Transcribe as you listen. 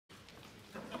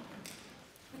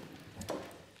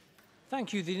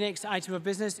Thank you. The next item of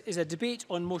business is a debate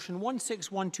on motion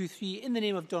 16123 in the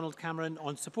name of Donald Cameron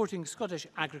on supporting Scottish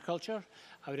agriculture.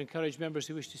 I would encourage members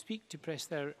who wish to speak to press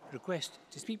their request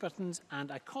to speak buttons,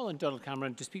 and I call on Donald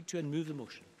Cameron to speak to and move the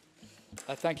motion.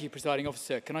 Thank you, Presiding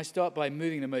Officer. Can I start by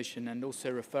moving the motion and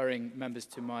also referring members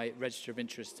to my register of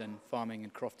interest in farming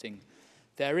and crofting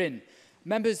therein?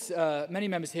 Many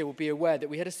members here will be aware that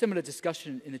we had a similar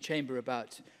discussion in the Chamber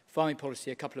about farming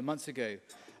policy a couple of months ago,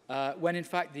 when in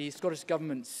fact the Scottish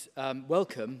Government's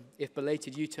welcome, if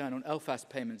belated U-turn on LFAS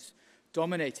payments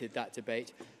dominated that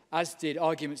debate, as did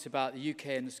arguments about the UK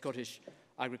and the Scottish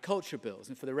agriculture bills.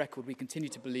 And for the record, we continue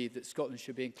to believe that Scotland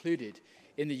should be included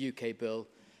in the UK bill,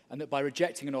 and that by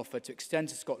rejecting an offer to extend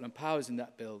to Scotland powers in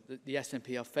that bill, the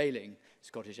SNP are failing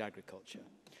Scottish agriculture.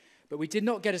 But we did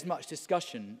not get as much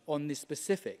discussion on the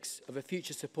specifics of a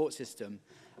future support system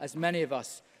as many of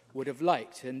us would have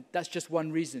liked, and that's just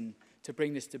one reason to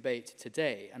bring this debate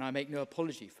today, and I make no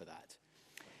apology for that.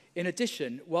 In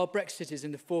addition, while Brexit is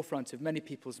in the forefront of many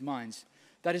people's minds,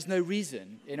 that is no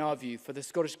reason, in our view, for the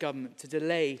Scottish Government to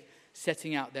delay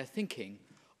setting out their thinking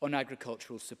on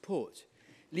agricultural support.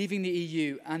 Leaving the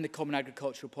EU and the Common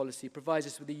Agricultural Policy provides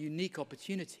us with a unique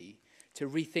opportunity to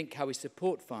rethink how we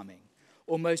support farming.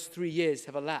 Almost 3 years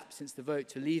have elapsed since the vote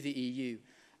to leave the EU,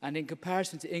 and in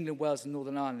comparison to England, Wales and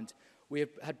Northern Ireland, we have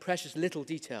had precious little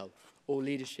detail or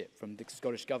leadership from the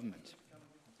Scottish Government.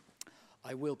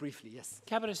 I will briefly, yes.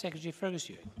 Cabinet Secretary Fergus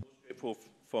Ewing. Grateful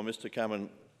for Mr Cameron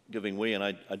giving way, and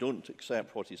I don't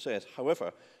accept what he says.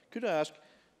 However, could I ask,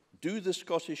 do the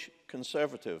Scottish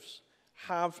Conservatives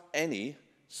have any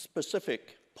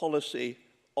specific policy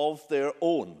of their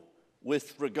own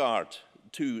with regard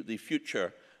to the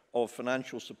future of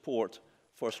financial support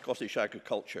for Scottish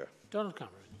agriculture? Donald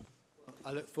Cameron.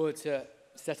 I look forward to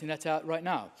setting that out right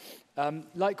now.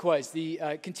 Likewise, the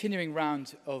continuing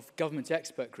round of government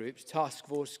expert groups, task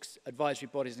forces, advisory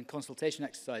bodies and consultation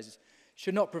exercises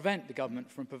should not prevent the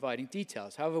government from providing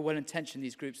details. However well-intentioned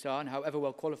these groups are and however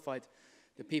well qualified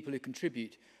the people who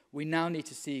contribute, we now need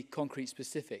to see concrete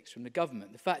specifics from the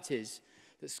government. The fact is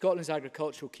that Scotland's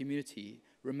agricultural community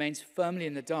remains firmly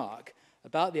in the dark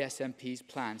about the SNP's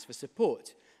plans for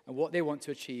support and what they want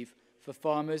to achieve for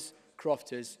farmers,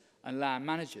 crofters and land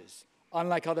managers.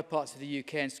 Unlike other parts of the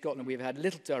UK and Scotland, we've had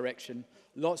little direction,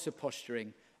 lots of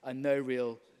posturing and no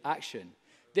real action.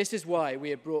 This is why we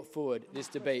have brought forward this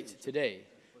debate today,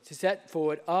 to set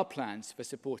forward our plans for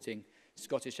supporting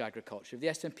Scottish agriculture. If the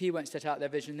SNP won't set out their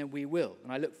vision, then we will.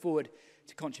 And I look forward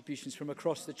to contributions from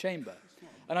across the chamber.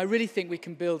 And I really think we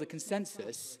can build a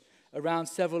consensus around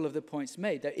several of the points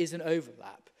made. There is an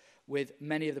overlap with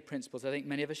many of the principles I think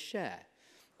many of us share.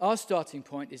 Our starting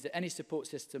point is that any support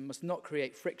system must not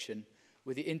create friction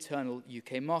with the internal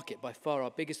UK market, by far our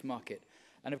biggest market,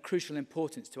 and of crucial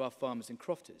importance to our farmers and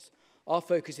crofters. Our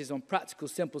focus is on practical,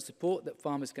 simple support that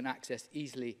farmers can access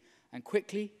easily and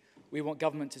quickly. We want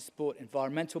government to support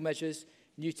environmental measures,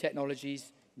 new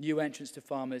technologies, new entrants to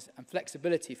farmers, and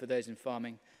flexibility for those in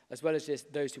farming, as well as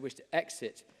those who wish to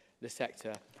exit the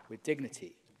sector with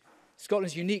dignity.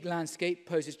 Scotland's unique landscape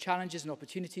poses challenges and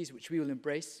opportunities which we will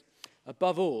embrace.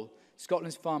 Above all,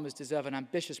 Scotland's farmers deserve an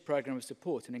ambitious programme of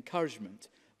support and encouragement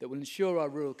that will ensure our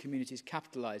rural communities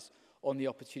capitalise on the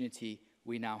opportunity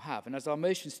we now have. And as our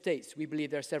motion states, we believe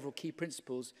there are several key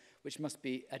principles which must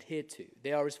be adhered to.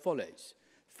 They are as follows.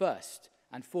 First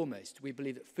and foremost, we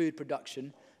believe that food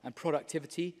production and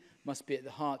productivity must be at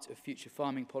the heart of future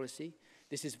farming policy.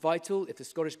 This is vital if the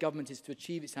Scottish Government is to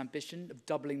achieve its ambition of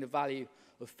doubling the value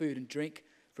of food and drink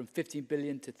from 15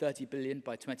 billion to 30 billion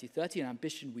by 2030, an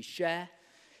ambition we share.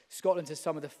 Scotland has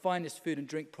some of the finest food and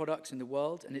drink products in the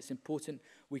world, and it's important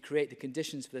we create the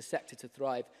conditions for the sector to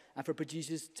thrive and for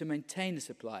producers to maintain the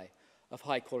supply of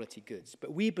high-quality goods.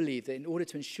 But we believe that in order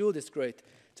to ensure this growth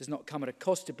does not come at a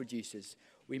cost to producers,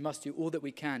 we must do all that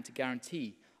we can to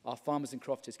guarantee our farmers and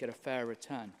crofters get a fair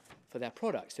return for their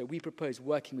products. So we propose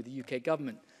working with the UK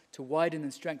Government to widen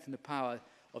and strengthen the power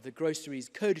of the groceries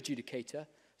code adjudicator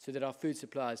so that our food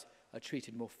suppliers are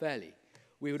treated more fairly.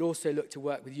 We would also look to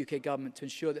work with the UK Government to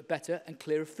ensure that better and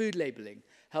clearer food labelling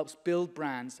helps build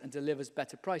brands and delivers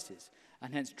better prices,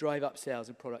 and hence drive up sales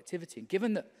and productivity. And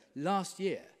given that last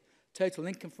year, total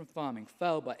income from farming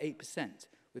fell by 8%,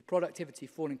 with productivity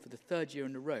falling for the third year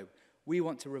in a row, we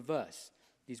want to reverse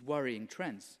these worrying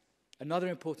trends. Another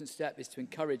important step is to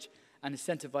encourage and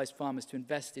incentivise farmers to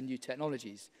invest in new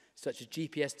technologies, such as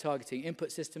GPS targeting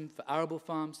input system for arable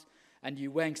farms and new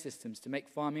weighing systems to make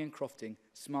farming and crofting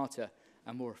smarter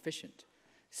and more efficient.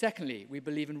 Secondly, we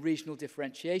believe in regional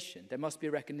differentiation. There must be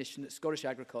a recognition that Scottish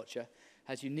agriculture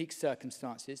has unique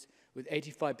circumstances, with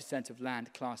 85% of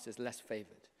land classed as less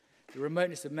favoured. The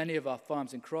remoteness of many of our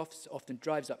farms and crofts often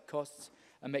drives up costs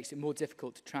and makes it more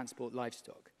difficult to transport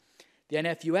livestock. The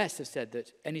NFUS have said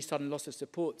that any sudden loss of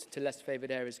support to less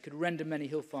favoured areas could render many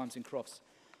hill farms and crofts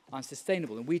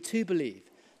unsustainable. And we too believe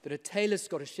that a tailored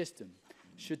Scottish system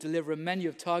should deliver a menu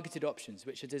of targeted options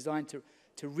which are designed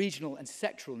to regional and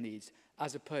sectoral needs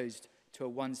as opposed to a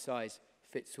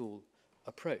one-size-fits-all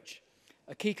approach.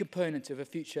 A key component of a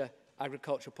future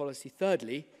agricultural policy,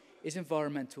 thirdly, is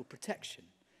environmental protection.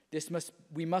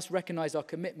 We must recognise our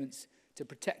commitments to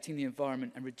protecting the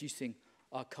environment and reducing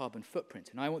our carbon footprint.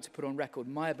 And I want to put on record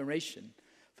my admiration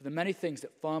for the many things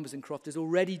that farmers and crofters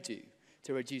already do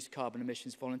to reduce carbon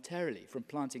emissions voluntarily, from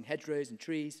planting hedgerows and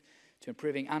trees to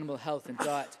improving animal health and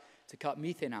diet to cut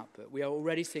methane output. We are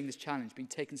already seeing this challenge being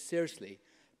taken seriously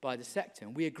by the sector.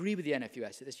 And we agree with the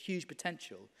NFUS that there's huge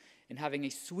potential in having a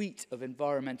suite of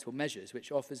environmental measures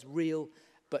which offers real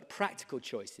but practical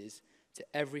choices to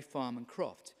every farm and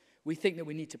croft. We think that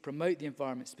we need to promote the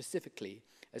environment specifically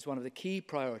as one of the key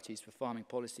priorities for farming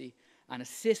policy and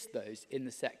assist those in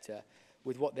the sector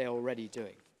with what they're already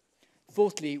doing.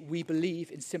 Fourthly, we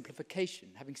believe in simplification.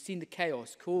 Having seen the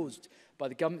chaos caused by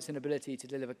the government's inability to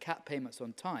deliver cap payments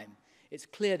on time, it's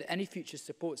clear that any future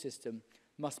support system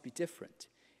must be different.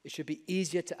 It should be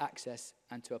easier to access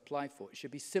and to apply for. It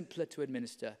should be simpler to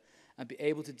administer and be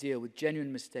able to deal with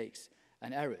genuine mistakes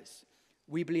and errors.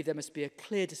 We believe there must be a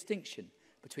clear distinction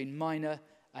between minor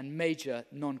and major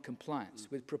non-compliance,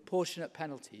 with proportionate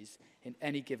penalties in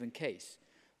any given case.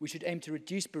 We should aim to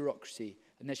reduce bureaucracy,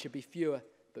 and there should be fewer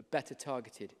but better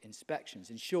targeted inspections.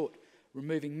 In short,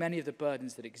 removing many of the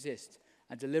burdens that exist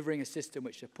and delivering a system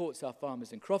which supports our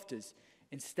farmers and crofters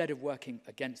instead of working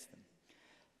against them.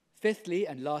 Fifthly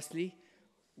and lastly,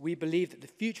 we believe that the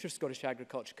future of Scottish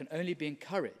agriculture can only be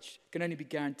encouraged, can only be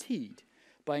guaranteed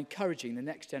by encouraging the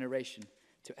next generation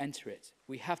to enter it.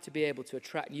 We have to be able to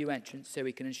attract new entrants so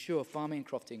we can ensure farming and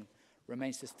crofting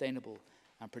remain sustainable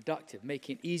and productive,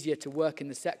 making it easier to work in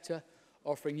the sector,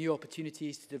 offering new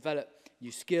opportunities to develop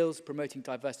new skills, promoting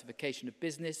diversification of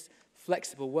business,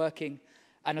 flexible working,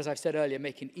 and as I've said earlier,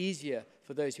 making it easier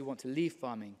for those who want to leave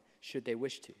farming should they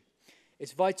wish to.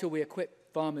 It's vital we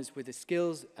equip farmers with the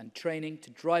skills and training to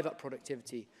drive up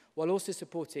productivity while also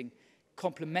supporting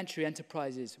complementary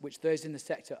enterprises which those in the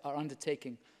sector are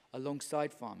undertaking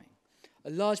alongside farming. A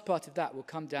large part of that will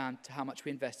come down to how much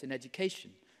we invest in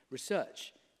education,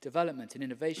 research, development and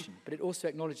innovation, but it also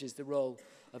acknowledges the role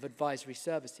of advisory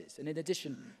services. And in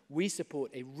addition, we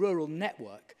support a rural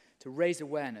network to raise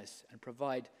awareness and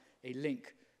provide a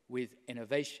link with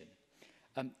innovation.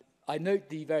 I note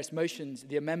the various motions,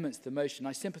 the amendments to the motion.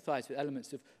 I sympathise with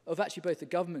elements of actually both the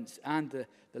government's and the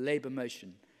Labour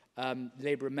motion,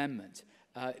 Labour amendment,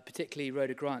 particularly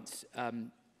Rhoda Grant's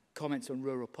comments on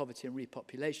rural poverty and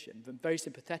repopulation. I'm very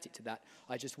sympathetic to that.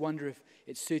 I just wonder if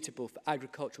it's suitable for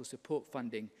agricultural support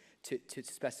funding to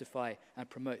specify and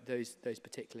promote those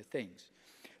particular things.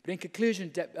 But in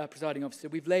conclusion, Presiding Officer,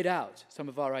 we've laid out some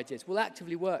of our ideas. We'll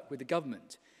actively work with the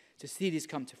government to see these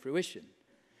come to fruition.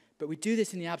 But we do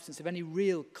this in the absence of any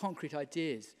real concrete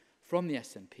ideas from the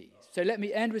SNP. So let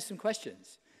me end with some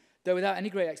questions, though without any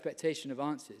great expectation of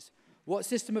answers. What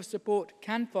system of support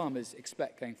can farmers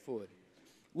expect going forward?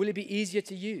 Will it be easier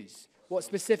to use? What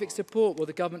specific support will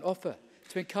the government offer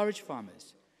to encourage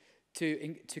farmers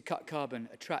to cut carbon,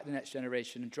 attract the next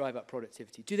generation and drive up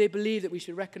productivity? Do they believe that we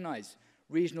should recognise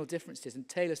regional differences and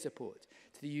tailor support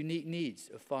to the unique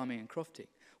needs of farming and crofting?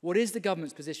 What is the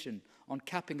government's position on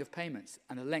capping of payments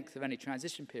and the length of any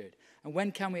transition period? And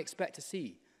when can we expect to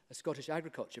see a Scottish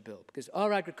agriculture bill? Because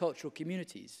our agricultural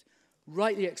communities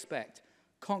rightly expect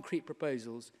concrete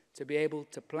proposals to be able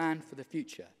to plan for the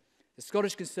future. The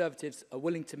Scottish Conservatives are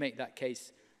willing to make that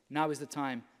case. Now is the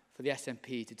time for the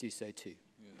SNP to do so too.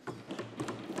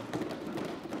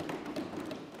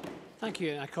 Thank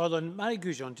you. I call on Mary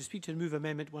Goujon to speak to and move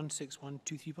Amendment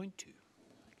 16123.2.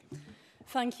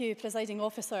 Thank you, Presiding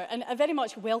Officer. And I very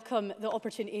much welcome the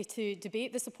opportunity to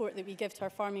debate the support that we give to our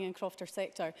farming and crofter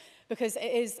sector, because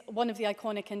it is one of the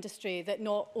iconic industry that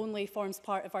not only forms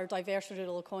part of our diverse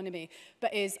rural economy,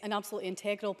 but is an absolutely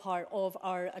integral part of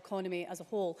our economy as a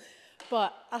whole.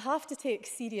 But I have to take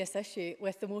serious issue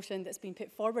with the motion that's been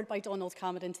put forward by Donald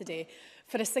Cameron today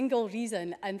for a single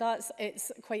reason, and that's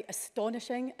its quite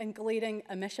astonishing and glaring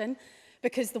omission.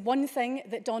 Because the one thing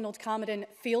that Donald Cameron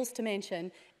fails to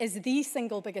mention is the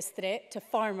single biggest threat to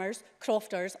farmers,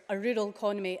 crofters, our rural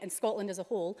economy and Scotland as a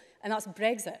whole, and that's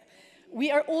Brexit. We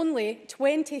are only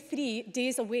 23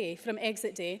 days away from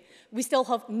exit day. We still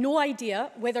have no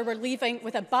idea whether we're leaving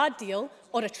with a bad deal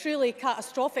or a truly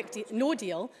catastrophic no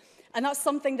deal. And that's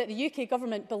something that the UK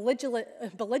government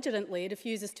belligerently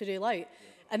refuses to rule out.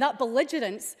 And that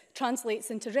belligerence translates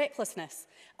into recklessness.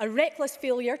 A reckless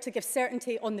failure to give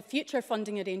certainty on the future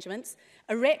funding arrangements,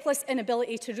 a reckless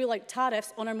inability to rule out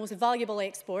tariffs on our most valuable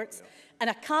exports, and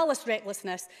a callous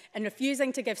recklessness in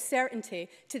refusing to give certainty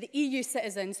to the EU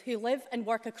citizens who live and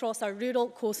work across our rural,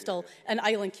 coastal and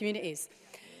island communities.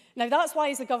 Now, that's why,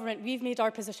 as a government, we've made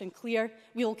our position clear.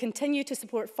 We will continue to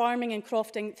support farming and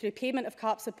crofting through payment of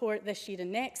CAP support this year and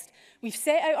next. We've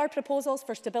set out our proposals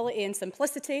for stability and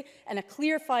simplicity and a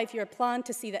clear 5-year plan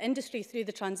to see the industry through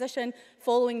the transition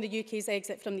following the UK's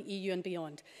exit from the EU and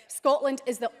beyond. Scotland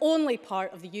is the only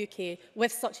part of the UK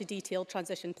with such a detailed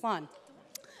transition plan.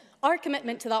 Our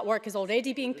commitment to that work is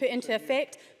already being put into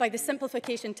effect by the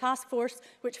Simplification Task Force,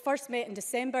 which first met in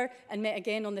December and met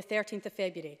again on the 13th of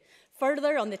February.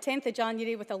 Further, on the 10th of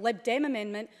January, with a Lib Dem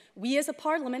amendment, we as a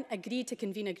Parliament agreed to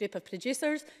convene a group of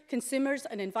producers, consumers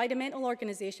and environmental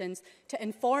organisations to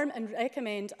inform and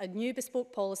recommend a new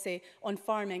bespoke policy on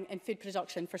farming and food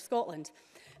production for Scotland.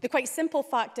 The quite simple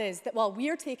fact is that while we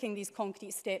are taking these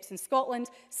concrete steps in Scotland,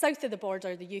 south of the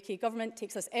border, the UK government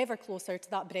takes us ever closer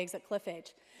to that Brexit cliff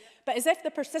edge. But as if the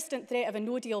persistent threat of a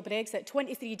no-deal Brexit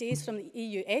 23 days from the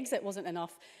EU exit wasn't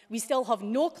enough, we still have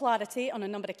no clarity on a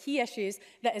number of key issues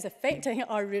that is affecting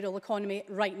our rural economy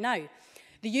right now.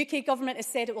 The UK government has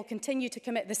said it will continue to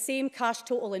commit the same cash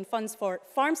total in funds for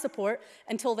farm support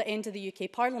until the end of the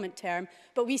UK Parliament term,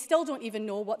 but we still don't even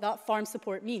know what that farm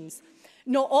support means.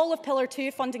 Not all of Pillar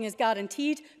 2 funding is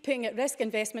guaranteed, putting at risk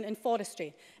investment in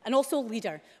forestry, and also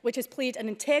LEADER, which has played an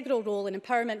integral role in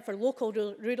empowerment for local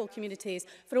rural communities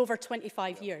for over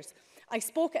 25 years. I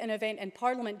spoke at an event in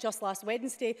Parliament just last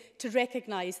Wednesday to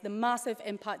recognise the massive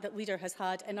impact that LEADER has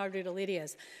had in our rural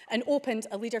areas and opened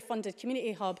a LEADER-funded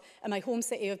community hub in my home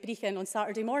city of Brechin on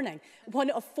Saturday morning, one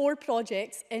of 4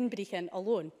 projects in Brechin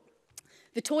alone.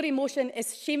 The Tory motion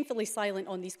is shamefully silent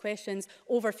on these questions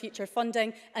over future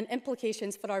funding and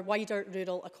implications for our wider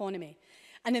rural economy.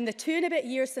 And in the 2 and a bit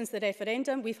years since the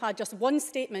referendum, we've had just one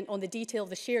statement on the detail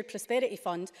of the Shared Prosperity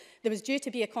Fund. There was due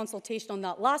to be a consultation on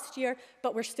that last year,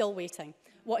 but we're still waiting.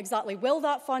 What exactly will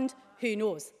that fund? Who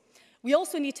knows? We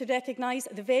also need to recognise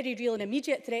the very real and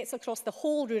immediate threats across the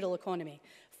whole rural economy.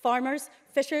 Farmers,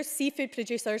 fishers, seafood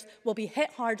producers will be hit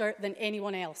harder than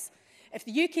anyone else. If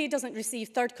the UK doesn't receive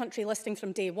third country listing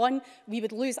from day one, we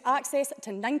would lose access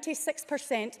to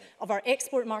 96% of our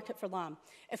export market for lamb.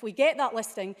 If we get that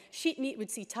listing, sheep meat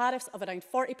would see tariffs of around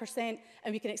 40%,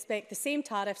 and we can expect the same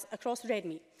tariffs across red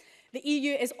meat. The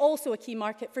EU is also a key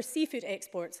market for seafood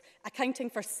exports, accounting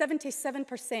for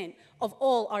 77% of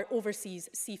all our overseas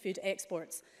seafood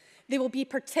exports. They will be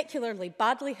particularly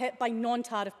badly hit by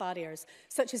non-tariff barriers,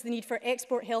 such as the need for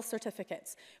export health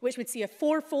certificates, which would see a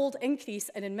 4-fold increase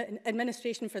in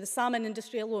administration for the salmon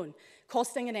industry alone,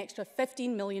 costing an extra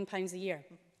 £15 million a year.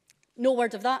 No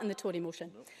word of that in the Tory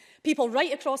motion. No. People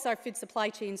right across our food supply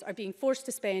chains are being forced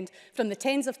to spend from the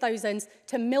tens of thousands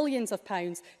to millions of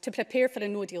pounds to prepare for a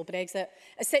no-deal Brexit,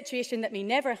 a situation that may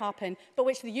never happen, but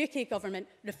which the UK government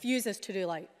refuses to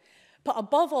rule out. But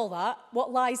above all that,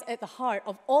 what lies at the heart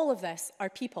of all of this are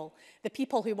people, the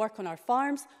people who work on our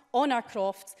farms, on our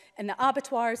crofts, in the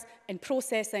abattoirs, in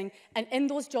processing, and in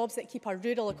those jobs that keep our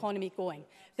rural economy going.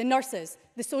 The nurses,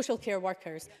 the social care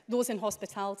workers, those in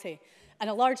hospitality, and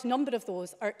a large number of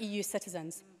those are EU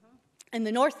citizens. In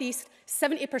the North East,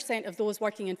 70% of those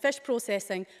working in fish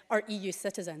processing are EU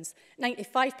citizens,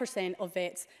 95% of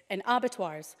vets in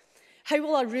abattoirs. How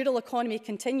will our rural economy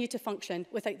continue to function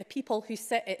without the people who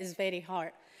sit at its very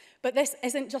heart? But this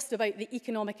isn't just about the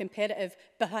economic imperative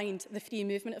behind the free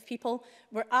movement of people.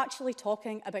 We're actually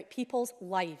talking about people's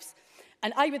lives.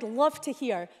 And I would love to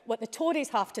hear what the Tories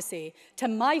have to say to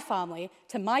my family,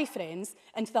 to my friends,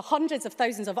 and to the hundreds of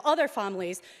thousands of other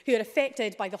families who are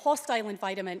affected by the hostile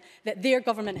environment that their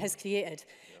government has created.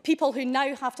 People who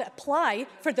now have to apply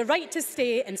for the right to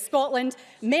stay in Scotland,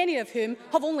 many of whom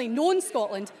have only known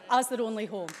Scotland as their only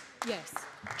home. Yes.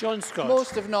 John Scott.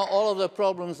 Most, if not all, of the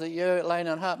problems that you outline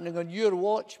are happening on your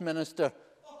watch, Minister.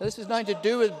 This is nothing to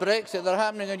do with Brexit. They're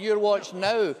happening on your watch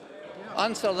now.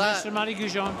 Answer that. Mr.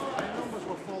 Marie-Goujon.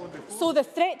 So the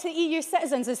threat to EU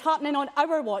citizens is happening on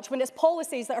our watch when it's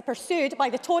policies that are pursued by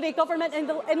the Tory government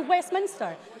in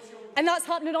Westminster. And that's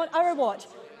happening on our watch.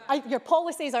 Your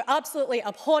policies are absolutely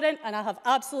abhorrent, and I have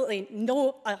absolutely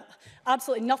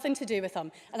nothing to do with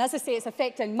them. And as I say, it's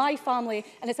affecting my family,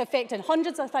 and it's affecting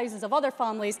hundreds of thousands of other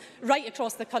families right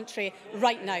across the country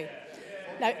right now.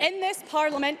 Now, in this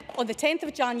Parliament, on the 10th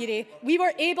of January, we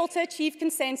were able to achieve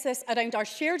consensus around our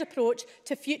shared approach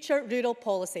to future rural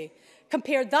policy.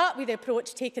 Compare that with the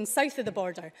approach taken south of the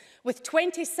border, with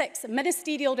 26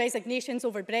 ministerial resignations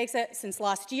over Brexit since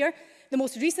last year, the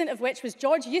most recent of which was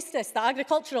George Eustace, the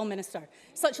Agricultural Minister.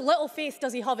 Such little faith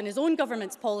does he have in his own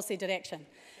government's policy direction.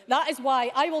 That is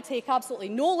why I will take absolutely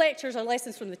no lectures or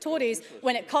lessons from the Tories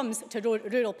when it comes to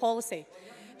rural policy.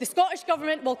 The Scottish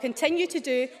Government will continue to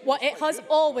do what it has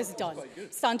always done.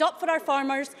 Stand up for our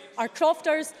farmers, our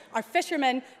crofters, our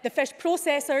fishermen, the fish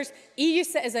processors, EU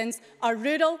citizens, our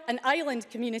rural and island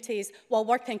communities, while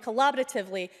working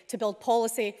collaboratively to build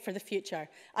policy for the future.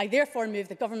 I therefore move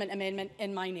the Government amendment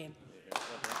in my name.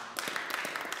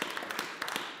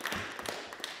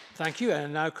 Thank you.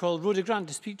 And I now call Rhoda Grant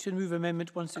to speak to and move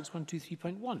Amendment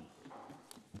 16123.1.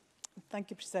 Thank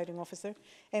you, Presiding Officer.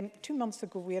 2 months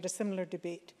ago, we had a similar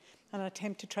debate, an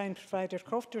attempt to try and provide our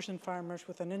crofters and farmers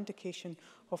with an indication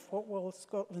of what will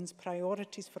Scotland's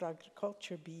priorities for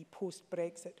agriculture be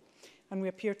post-Brexit. And we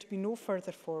appear to be no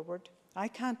further forward. I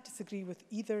can't disagree with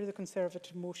either the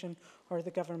Conservative motion or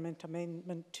the Government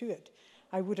amendment to it.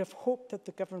 I would have hoped that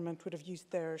the Government would have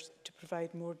used theirs to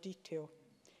provide more detail.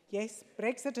 Yes,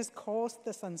 Brexit has caused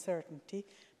this uncertainty,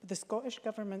 but the Scottish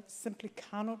Government simply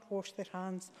cannot wash their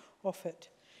hands of it.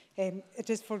 It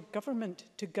is for government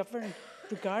to govern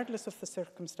regardless of the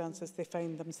circumstances they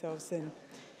find themselves in.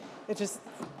 It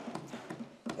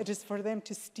is for them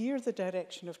to steer the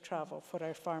direction of travel for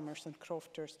our farmers and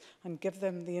crofters and give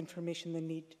them the information they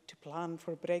need to plan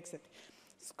for Brexit.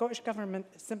 The Scottish Government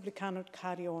simply cannot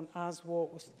carry on as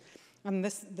was. And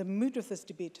the mood of this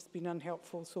debate has been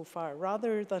unhelpful so far.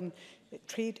 Rather than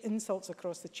trade insults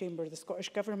across the chamber, the Scottish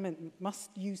Government must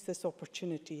use this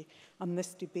opportunity and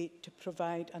this debate to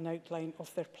provide an outline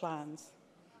of their plans.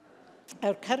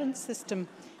 Our current system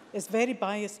is very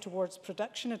biased towards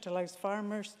production. It allows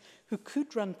farmers who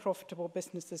could run profitable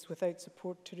businesses without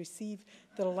support to receive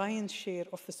the lion's share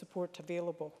of the support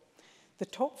available. The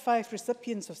top 5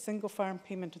 recipients of single farm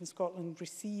payment in Scotland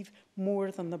receive more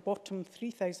than the bottom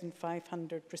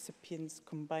 3,500 recipients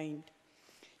combined.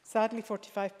 Sadly,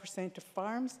 45% of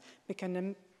farms make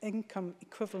an income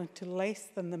equivalent to less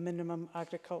than the minimum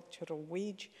agricultural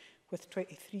wage, with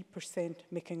 23%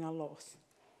 making a loss.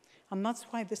 And that's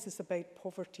why this is about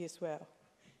poverty as well.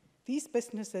 These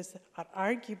businesses are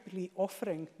arguably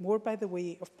offering more by the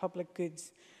way of public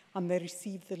goods, and they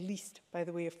receive the least by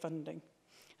the way of funding.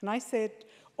 And I said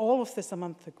all of this a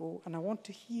month ago, and I want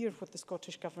to hear what the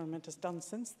Scottish Government has done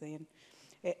since then.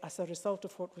 As a result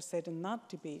of what was said in that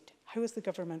debate, how has the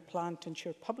Government planned to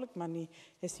ensure public money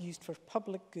is used for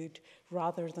public good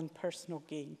rather than personal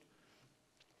gain?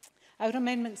 Our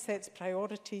amendment sets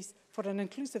priorities for an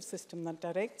inclusive system that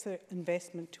directs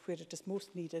investment to where it is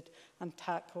most needed and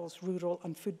tackles rural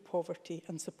and food poverty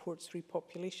and supports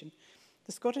repopulation.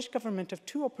 The Scottish Government have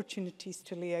 2 opportunities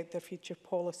to lay out their future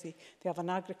policy. They have an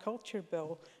agriculture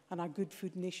bill and a Good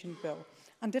Food Nation bill.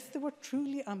 And if they were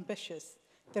truly ambitious,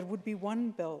 there would be one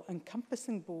bill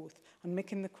encompassing both and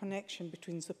making the connection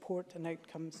between support and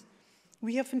outcomes.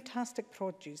 We have fantastic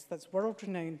produce that's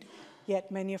world-renowned,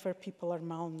 yet many of our people are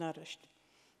malnourished.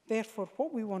 Therefore,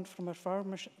 what we want from our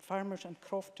farmers and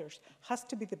crofters has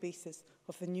to be the basis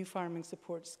of the new farming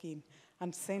support scheme,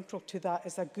 and central to that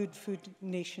is a Good Food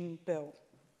Nation bill.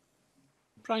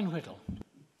 Brian Whittle.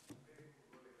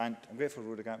 And I'm grateful,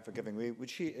 Rhoda Grant, for giving way. Would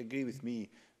she agree with me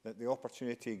that the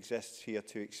opportunity exists here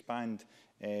to expand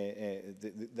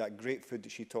that great food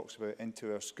that she talks about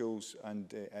into our schools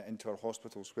and into our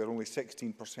hospitals, where only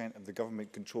 16% of the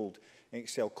government-controlled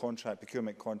Excel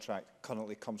procurement contract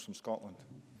currently comes from Scotland?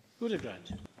 Rhoda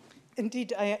Grant.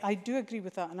 Indeed, I do agree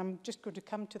with that, and I'm just going to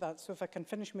come to that. So if I can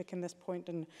finish making this point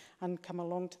and come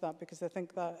along to that, because I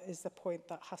think that is the point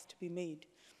that has to be made.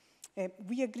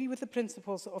 We agree with the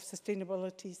principles of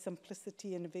sustainability,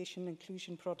 simplicity, innovation,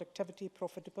 inclusion, productivity,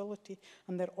 profitability,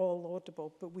 and they're all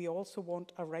laudable, but we also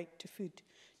want a right to food.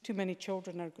 Too many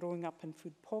children are growing up in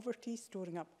food poverty,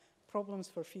 storing up problems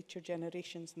for future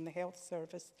generations and the health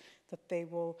service that they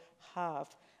will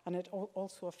have. And it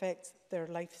also affects their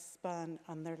lifespan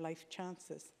and their life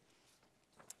chances.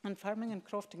 And farming and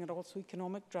crofting are also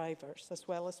economic drivers as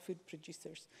well as food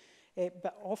producers.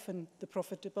 But often the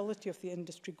profitability of the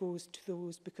industry goes to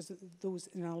those because of those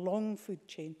in a long food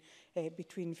chain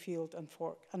between field and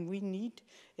fork. And we need,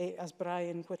 as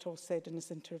Brian Whittle said in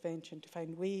his intervention, to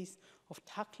find ways of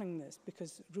tackling this,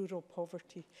 because rural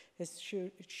poverty is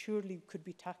surely could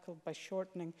be tackled by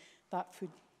shortening that food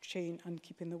chain and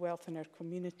keeping the wealth in our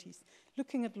communities.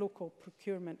 Looking at local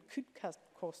procurement could cut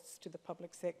costs to the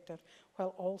public sector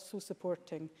while also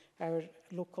supporting our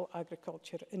local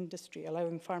agriculture industry,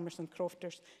 allowing farmers and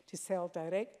crofters to sell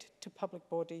direct to public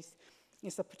bodies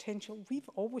is a potential we've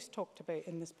always talked about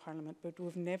in this Parliament, but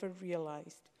we've never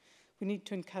realised. We need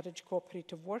to encourage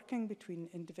cooperative working between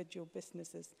individual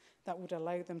businesses that would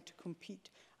allow them to compete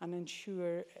and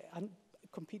ensure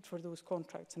compete for those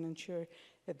contracts and ensure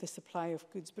the supply of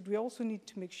goods. But we also need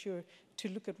to make sure to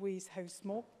look at ways how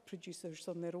small producers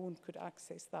on their own could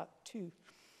access that too.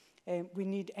 We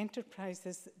need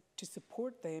enterprises to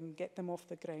support them, get them off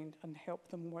the ground and help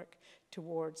them work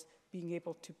towards being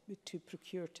able to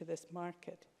procure to this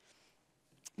market.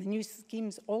 The new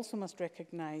schemes also must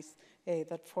recognise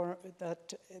that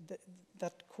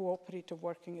cooperative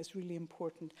working is really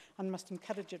important and must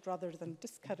encourage it rather than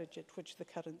discourage it, which the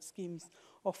current schemes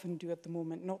often do at the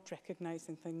moment, not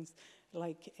recognising things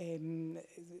like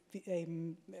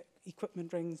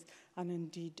equipment rings and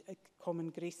indeed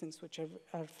common grazings, which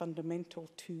are fundamental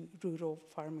to rural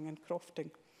farming and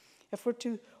crofting. If we're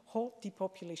to halt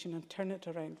depopulation and turn it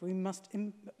around, we must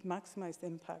maximise the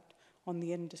impact on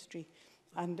the industry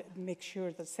and make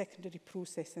sure that secondary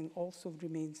processing also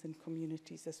remains in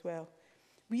communities as well.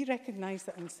 We recognise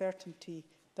the uncertainty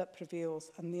that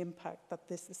prevails and the impact that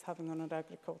this is having on our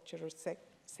agricultural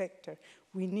sector.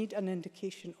 We need an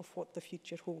indication of what the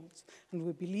future holds, and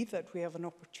we believe that we have an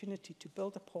opportunity to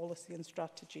build a policy and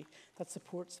strategy that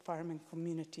supports farming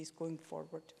communities going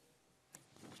forward.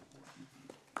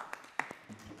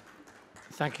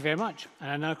 Thank you very much.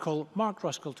 And I now call Mark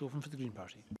Ruskell to open for the Green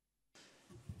Party.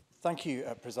 Thank you,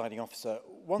 Presiding Officer.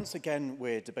 Once again,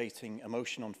 we're debating a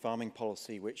motion on farming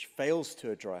policy which fails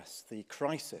to address the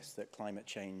crisis that climate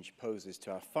change poses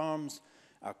to our farms,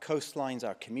 our coastlines,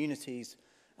 our communities,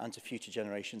 and to future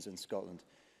generations in Scotland.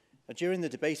 During the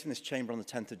debate in this chamber on the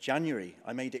 10th of January,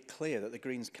 I made it clear that the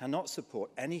Greens cannot support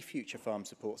any future farm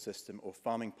support system or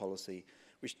farming policy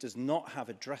which does not have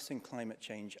addressing climate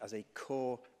change as a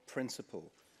core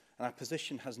principle. And our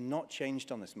position has not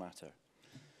changed on this matter.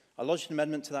 I lodged an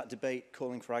amendment to that debate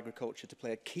calling for agriculture to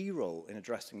play a key role in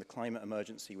addressing the climate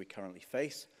emergency we currently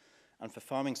face and for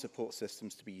farming support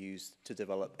systems to be used to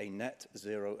develop a net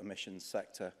zero emissions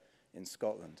sector in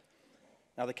Scotland.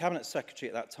 Now, the Cabinet Secretary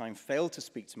at that time failed to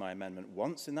speak to my amendment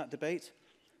once in that debate,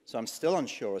 so I'm still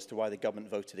unsure as to why the government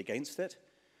voted against it,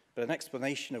 but an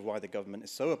explanation of why the government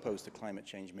is so opposed to climate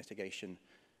change mitigation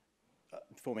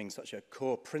forming such a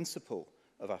core principle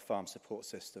of our farm support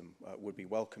system would be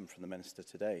welcome from the Minister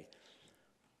today.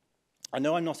 I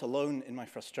know I'm not alone in my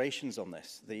frustrations on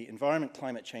this. The Environment,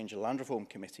 Climate Change and Land Reform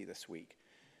Committee this week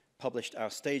published our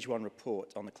Stage 1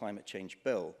 report on the Climate Change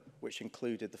Bill, which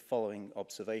included the following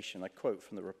observation. I quote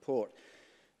from the report: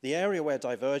 "The area where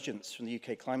divergence from the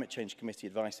UK Climate Change Committee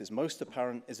advice is most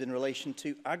apparent is in relation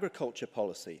to agriculture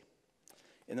policy.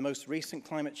 In the most recent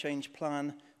climate change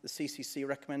plan, the CCC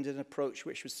recommended an approach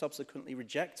which was subsequently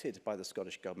rejected by the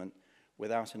Scottish Government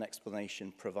without an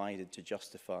explanation provided to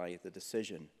justify the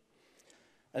decision."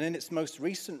 And in its most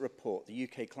recent report, the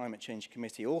UK Climate Change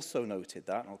Committee also noted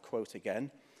that, and I'll quote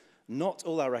again, "Not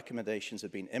all our recommendations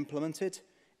have been implemented.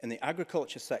 In the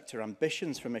agriculture sector,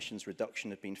 ambitions for emissions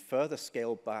reduction have been further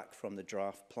scaled back from the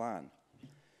draft plan.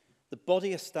 The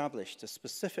body established to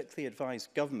specifically advise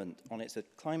government on its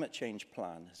climate change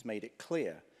plan has made it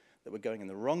clear that we're going in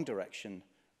the wrong direction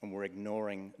and we're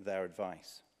ignoring their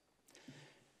advice."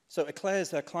 So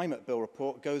Eclair's Climate Bill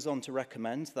report goes on to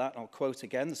recommend that, I'll quote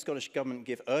again, "The Scottish Government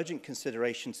give urgent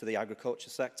consideration to the agriculture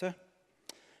sector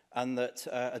and that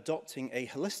adopting a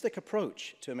holistic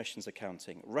approach to emissions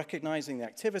accounting, recognising the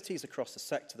activities across the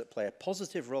sector that play a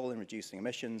positive role in reducing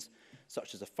emissions,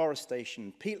 such as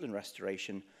afforestation, peatland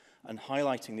restoration, and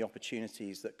highlighting the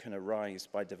opportunities that can arise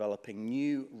by developing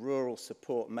new rural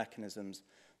support mechanisms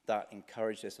that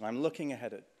encourage this." And I'm looking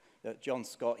ahead at John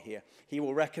Scott here. He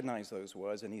will recognise those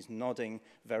words, and he's nodding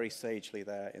very sagely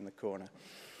there in the corner.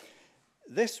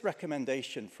 This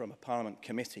recommendation from a Parliament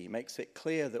committee makes it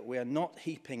clear that we are not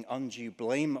heaping undue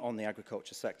blame on the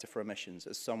agriculture sector for emissions,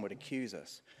 as some would accuse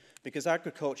us, because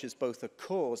agriculture is both a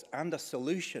cause and a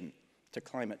solution to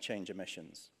climate change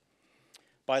emissions.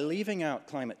 By leaving out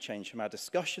climate change from our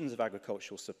discussions of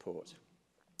agricultural support,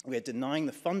 we are denying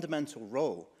the fundamental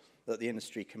role that the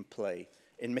industry can play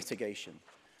in mitigation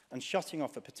and shutting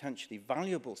off a potentially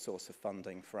valuable source of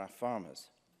funding for our farmers.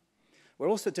 We're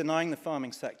also denying the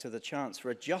farming sector the chance for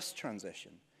a just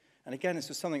transition. And again, this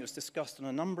was something that was discussed on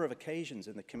a number of occasions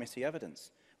in the committee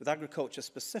evidence, with agriculture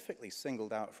specifically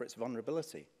singled out for its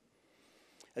vulnerability.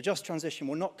 A just transition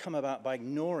will not come about by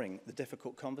ignoring the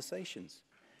difficult conversations.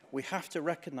 We have to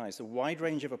recognise the wide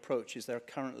range of approaches there are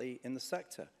currently in the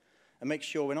sector and make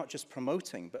sure we're not just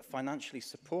promoting, but financially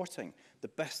supporting the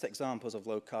best examples of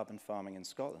low-carbon farming in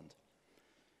Scotland.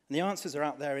 And the answers are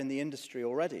out there in the industry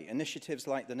already. Initiatives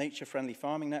like the Nature Friendly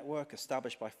Farming Network,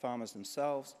 established by farmers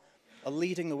themselves, are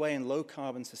leading the way in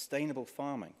low-carbon, sustainable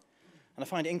farming. And I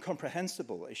find it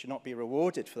incomprehensible that they should not be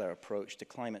rewarded for their approach to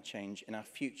climate change in our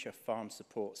future farm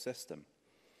support system.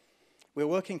 We're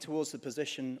working towards the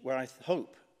position where I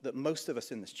hope that most of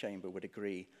us in this chamber would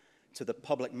agree to the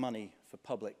public money for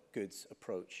public goods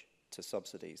approach to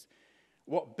subsidies.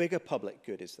 What bigger public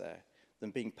good is there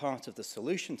than being part of the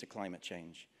solution to climate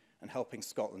change and helping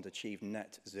Scotland achieve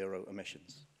net zero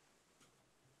emissions?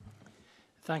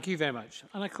 Thank you very much.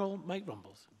 And I call Mike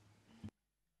Rumbles.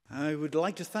 I would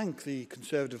like to thank the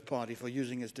Conservative Party for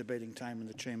using its debating time in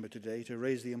the Chamber today to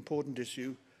raise the important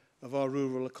issue of our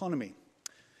rural economy.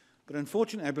 But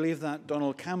unfortunately, I believe that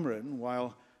Donald Cameron,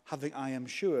 while having, I am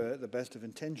sure, the best of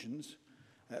intentions,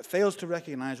 fails to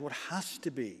recognise what has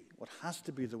to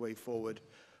be the way forward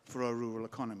for our rural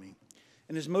economy.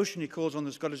 In his motion, he calls on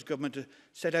the Scottish Government to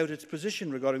set out its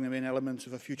position regarding the main elements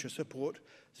of a future support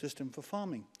system for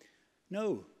farming.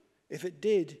 No, if it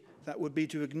did, that would be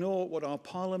to ignore what our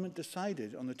Parliament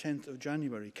decided on the 10th of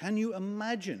January. Can you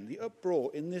imagine the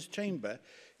uproar in this chamber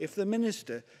if the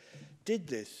Minister did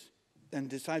this and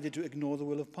decided to ignore the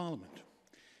will of Parliament?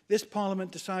 This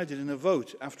Parliament decided in a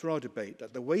vote after our debate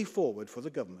that the way forward for the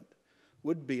government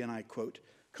would be, and I quote,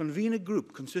 convene a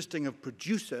group consisting of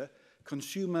producer,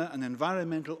 consumer and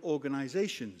environmental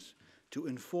organisations to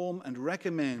inform and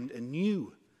recommend a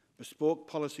new bespoke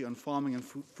policy on farming and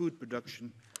food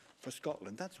production for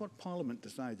Scotland. That's what Parliament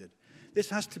decided. This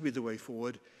has to be the way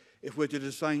forward if we're to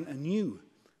design a new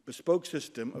bespoke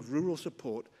system of rural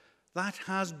support that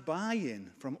has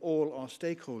buy-in from all our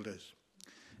stakeholders.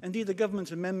 Indeed, the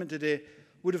government's amendment today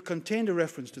would have contained a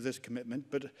reference to this commitment,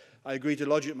 but I agreed to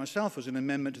lodge it myself as an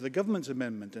amendment to the government's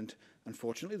amendment, and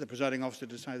unfortunately the presiding officer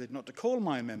decided not to call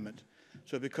my amendment.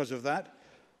 So because of that,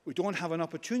 we don't have an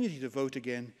opportunity to vote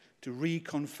again to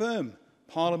reconfirm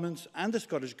Parliament's and the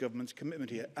Scottish Government's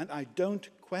commitment here. And I don't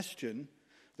question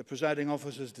the presiding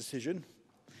officer's decision.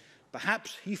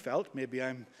 Perhaps he felt, maybe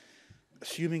I'm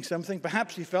assuming something,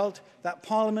 perhaps he felt that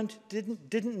Parliament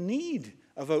didn't need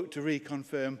a vote to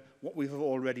reconfirm what we've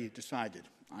already decided.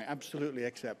 I absolutely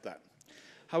accept that.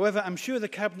 However, I'm sure the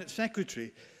Cabinet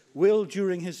Secretary will,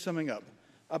 during his summing up,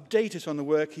 update us on the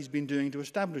work he's been doing to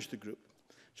establish the group,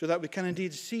 so that we can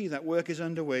indeed see that work is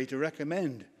underway to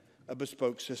recommend a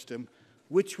bespoke system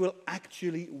which will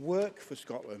actually work for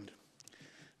Scotland.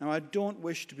 Now, I don't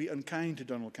wish to be unkind to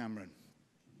Donald Cameron,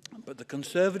 but the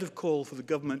Conservative call for the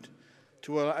government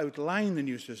to outline the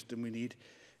new system we need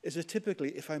is a typically,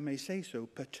 if I may say so,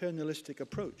 paternalistic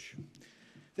approach.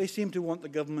 They seem to want the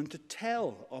government to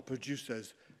tell our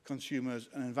producers, consumers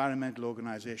and environmental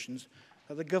organisations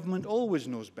that the government always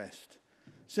knows best,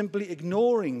 simply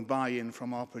ignoring buy-in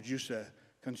from our producer,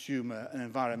 consumer and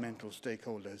environmental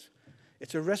stakeholders.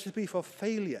 It's a recipe for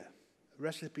failure,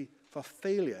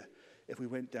 if we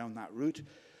went down that route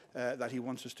that he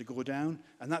wants us to go down.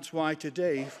 And that's why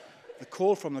today the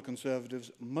call from the Conservatives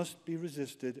must be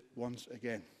resisted once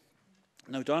again.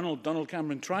 Now, Donald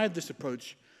Cameron tried this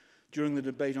approach during the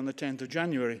debate on the 10th of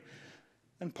January,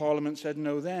 and Parliament said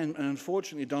no then. And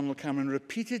unfortunately, Donald Cameron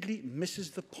repeatedly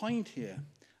misses the point here,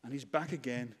 and he's back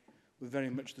again with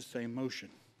very much the same motion.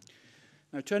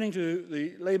 Now, turning to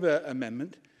the Labour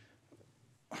amendment,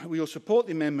 we will support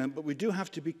the amendment, but we do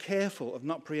have to be careful of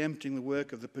not preempting the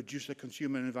work of the producer,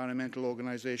 consumer and environmental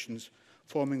organisations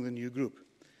forming the new group.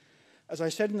 As I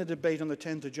said in the debate on the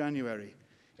 10th of January,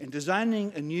 in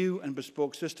designing a new and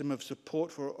bespoke system of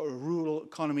support for a rural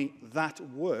economy that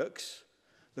works,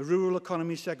 the Rural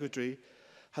Economy Secretary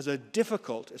has a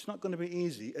difficult, it's not going to be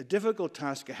easy, a difficult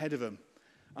task ahead of him.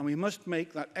 And we must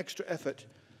make that extra effort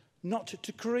not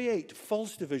to create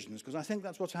false divisions, because I think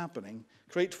that's what's happening,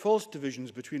 create false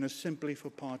divisions between us simply for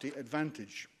party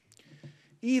advantage.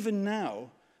 Even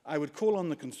now, I would call on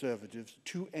the Conservatives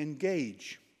to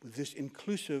engage with this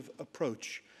inclusive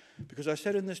approach, because I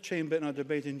said in this chamber in our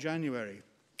debate in January,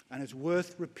 and it's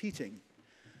worth repeating,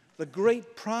 the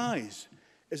great prize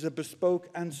is a bespoke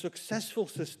and successful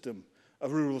system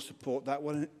of rural support that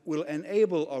will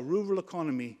enable our rural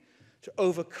economy to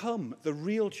overcome the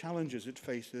real challenges it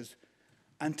faces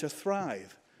and to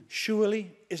thrive.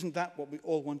 Surely, isn't that what we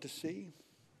all want to see?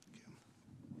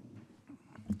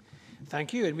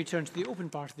 Thank you. And we turn to the open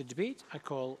part of the debate. I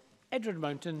call Edward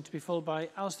Mountain to be followed by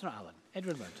Alistair Allen.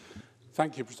 Edward Mountain.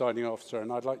 Thank you, Presiding Officer.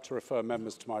 And I'd like to refer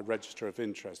members to my register of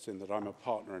interest in that I'm a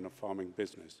partner in a farming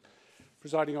business.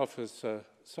 Presiding Officer,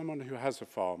 someone who has a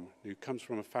farm, who comes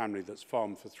from a family that's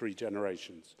farmed for 3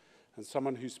 generations, and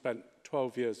someone who spent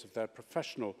 12 years of their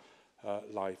professional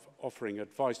life, offering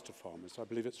advice to farmers. I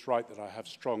believe it's right that I have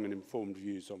strong and informed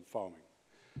views on farming.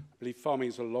 I believe farming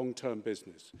is a long-term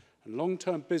business, and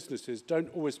long-term businesses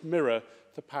don't always mirror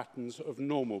the patterns of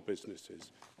normal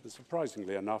businesses. And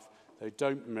surprisingly enough, they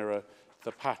don't mirror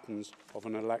the patterns of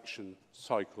an election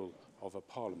cycle of a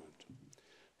parliament.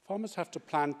 Farmers have to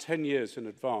plan 10 years in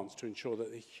advance to ensure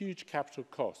that the huge capital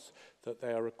costs that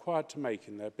they are required to make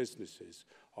in their businesses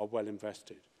are well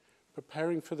invested.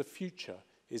 Preparing for the future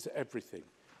is everything,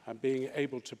 and being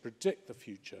able to predict the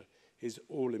future is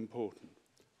all important.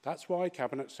 That's why,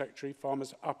 Cabinet Secretary,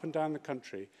 farmers up and down the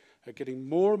country are getting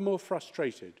more and more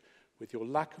frustrated with your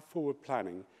lack of forward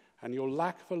planning and your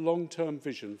lack of a long-term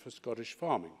vision for Scottish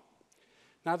farming.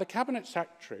 Now, the Cabinet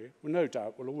Secretary, no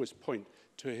doubt, will always point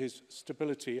to his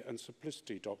stability and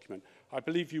simplicity document. I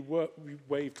believe you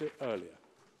waived it earlier.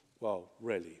 Well,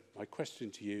 really, my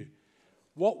question to you,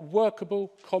 what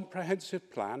workable,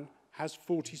 comprehensive plan has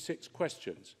 46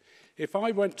 questions? If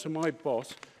I went to my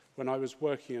boss when I was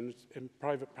working in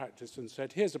private practice and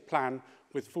said, here's a plan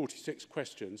with 46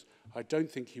 questions, I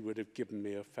don't think he would have given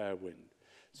me a fair win.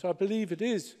 So I believe it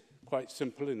is quite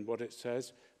simple in what it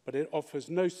says, but it offers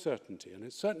no certainty, and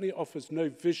it certainly offers no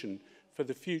vision for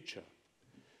the future.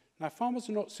 Now, farmers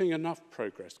are not seeing enough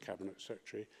progress, Cabinet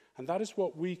Secretary, and that is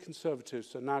what we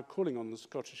Conservatives are now calling on the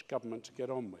Scottish Government to get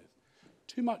on with.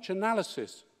 Too much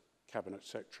analysis, Cabinet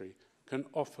Secretary, can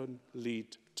often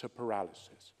lead to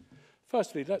paralysis.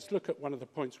 Firstly, let's look at one of the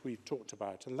points we've talked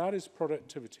about, and that is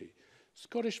productivity.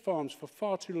 Scottish farms for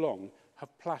far too long have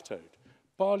plateaued.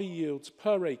 Barley yields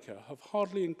per acre have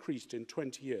hardly increased in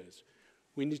 20 years.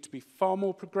 We need to be far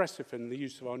more progressive in the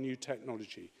use of our new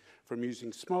technology, from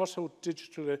using smart or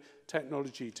digital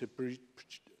technology to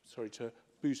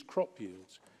boost crop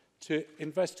yields, to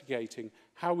investigating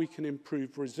how we can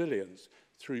improve resilience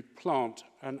through plant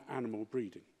and animal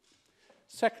breeding.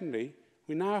 Secondly,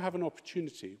 we now have an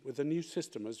opportunity with the new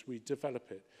system as we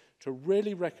develop it to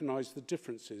really recognise the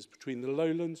differences between the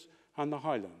lowlands and the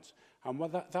highlands, and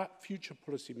that future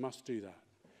policy must do that.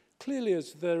 Clearly,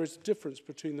 as there is a difference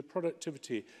between the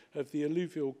productivity of the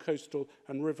alluvial, coastal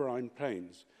and riverine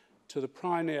plains to the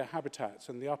pioneer habitats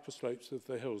and the upper slopes of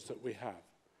the hills that we have.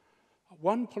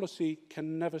 One policy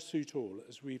can never suit all,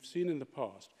 as we've seen in the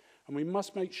past, and we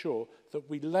must make sure that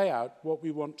we lay out what we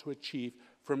want to achieve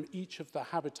from each of the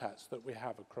habitats that we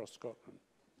have across Scotland.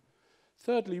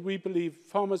 Thirdly, we believe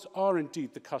farmers are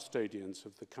indeed the custodians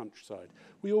of the countryside.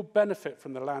 We all benefit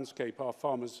from the landscape our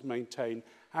farmers maintain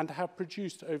and have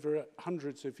produced over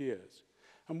hundreds of years.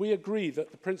 And we agree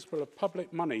that the principle of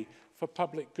public money for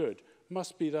public good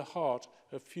must be the heart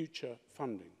of future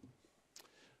funding.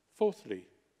 Fourthly,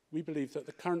 we believe that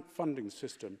the current funding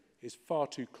system is far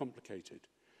too complicated.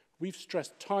 We've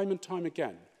stressed time and time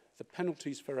again that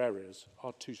penalties for errors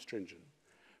are too stringent.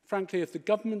 Frankly, if the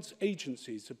government's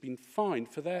agencies have been fined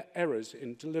for their errors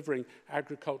in delivering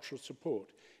agricultural support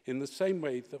in the same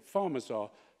way that farmers are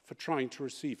for trying to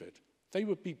receive it, they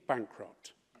would be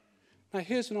bankrupt. Now,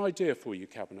 here's an idea for you,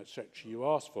 Cabinet Secretary. You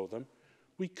asked for them.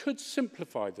 We could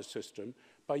simplify the system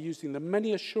by using the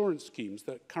many assurance schemes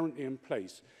that are currently in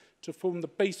place to form the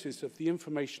basis of the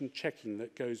information checking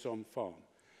that goes on farm.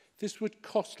 This would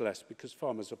cost less because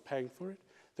farmers are paying for it.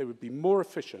 They would be more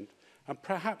efficient and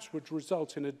perhaps would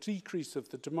result in a decrease of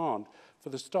the demand for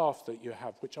the staff that you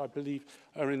have, which I believe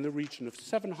are in the region of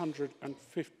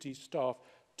 750 staff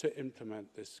to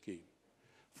implement this scheme.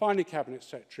 Finally, Cabinet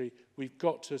Secretary, we've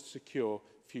got to secure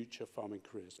future farming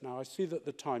careers. Now, I see that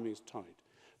the timing is tight,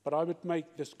 but I would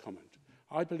make this comment.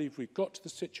 I believe we've got to the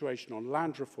situation on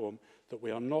land reform that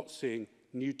we are not seeing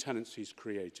new tenancies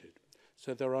created.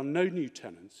 So there are no new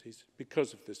tenancies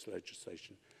because of this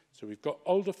legislation. So we've got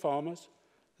older farmers,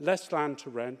 less land to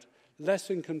rent, less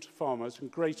income to farmers, and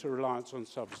greater reliance on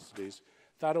subsidies.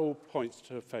 That all points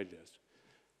to failures.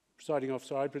 Presiding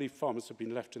Officer, I believe farmers have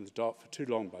been left in the dark for too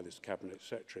long by this Cabinet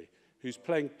Secretary, who's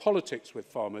playing politics with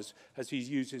farmers as he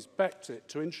uses Brexit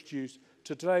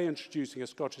to delay introducing a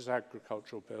Scottish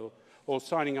agricultural bill or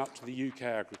signing up to the UK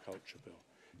agriculture bill.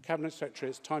 Cabinet Secretary,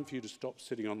 it's time for you to stop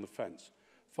sitting on the fence.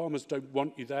 Farmers don't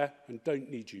want you there and don't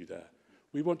need you there.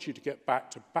 We want you to get back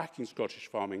to backing Scottish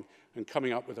farming and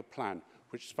coming up with a plan,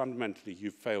 which fundamentally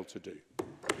you've failed to do.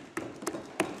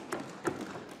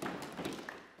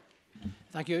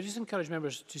 Thank you. I just encourage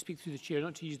members to speak through the chair,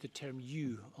 not to use the term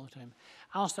you all the time.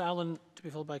 Alistair Allen, to be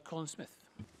followed by Colin Smith.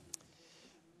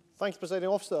 Thanks, Presiding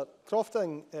Officer.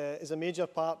 Crofting is a major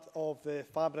part of the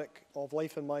fabric of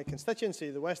life in my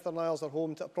constituency. The Western Isles are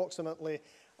home to approximately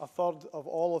a third of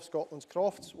all of Scotland's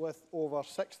crofts, with over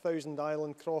 6,000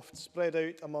 island crofts spread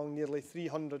out among nearly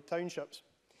 300 townships.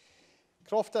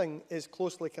 Crofting is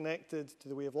closely connected to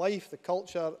the way of life, the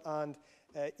culture and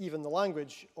even the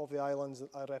language of the islands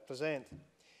that I represent.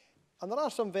 And there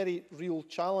are some very real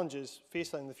challenges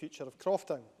facing the future of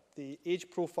crofting. The age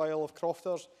profile of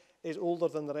crofters is older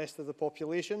than the rest of the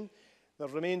population. There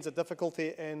remains a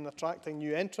difficulty in attracting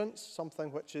new entrants,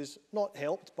 something which is not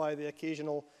helped by the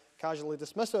occasional casually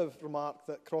dismissive remark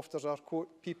that crofters are, quote,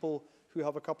 people who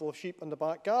have a couple of sheep in the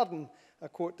back garden, a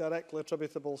quote directly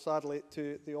attributable, sadly,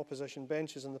 to the opposition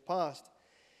benches in the past.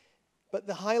 But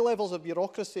the high levels of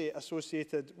bureaucracy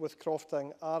associated with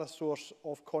crofting are a source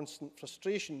of constant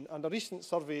frustration, and a recent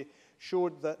survey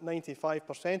showed that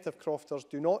 95% of crofters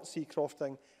do not see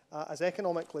crofting as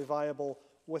economically viable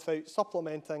without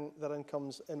supplementing their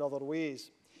incomes in other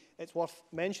ways. It's worth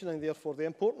mentioning, therefore, the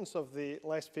importance of the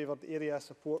Less Favoured Area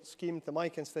Support Scheme to my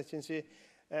constituency,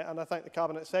 and I thank the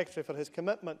Cabinet Secretary for his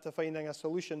commitment to finding a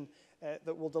solution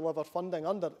that will deliver funding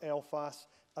under LFAS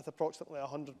at approximately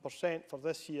 100% for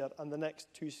this year and the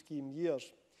next 2 scheme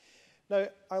years. Now,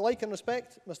 I like and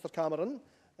respect Mr Cameron,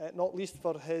 not least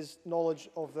for his knowledge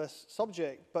of this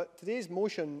subject, but today's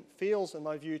motion fails, in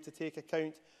my view, to take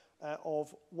account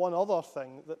of one other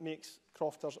thing that makes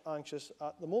crofters anxious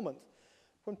at the moment.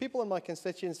 When people in my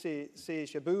constituency say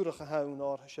Shabúrach a haun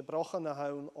or Shabrochan a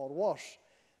haun or worse,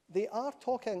 they are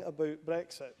talking about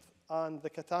Brexit and the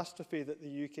catastrophe that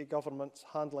the UK government's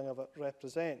handling of it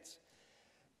represents.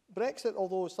 Brexit,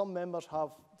 although some members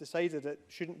have decided it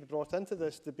shouldn't be brought into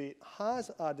this debate,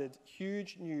 has added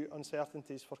huge new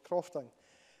uncertainties for crofting.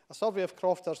 A survey of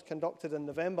crofters conducted in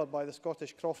November by the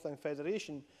Scottish Crofting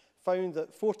Federation found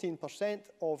that 14%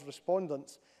 of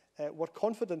respondents were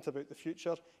confident about the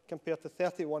future, compared to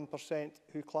 31%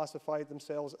 who classified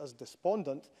themselves as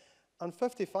despondent, and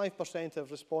 55% of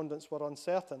respondents were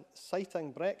uncertain,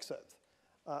 citing Brexit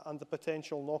and the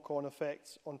potential knock-on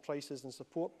effects on prices and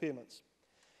support payments.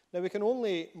 Now, we can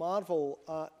only marvel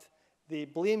at the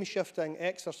blame-shifting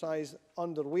exercise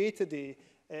underway today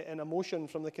in a motion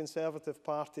from the Conservative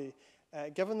Party.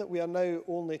 Given that we are now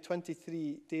only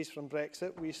 23 days from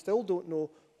Brexit, we still don't know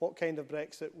what kind of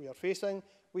Brexit we are facing.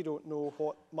 We don't know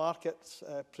what markets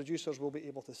producers will be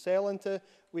able to sell into.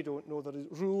 We don't know the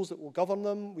rules that will govern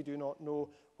them. We do not know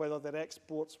whether their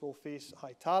exports will face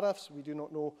high tariffs. We do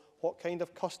not know what kind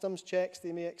of customs checks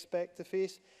they may expect to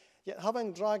face. Yet,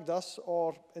 having dragged us,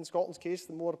 or in Scotland's case,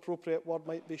 the more appropriate word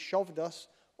might be shoved us,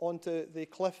 onto the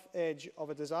cliff edge of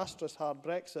a disastrous hard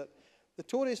Brexit, the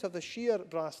Tories have the sheer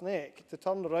brass neck to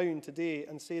turn around today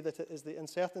and say that it is the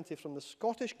uncertainty from the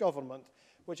Scottish Government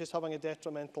which is having a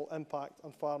detrimental impact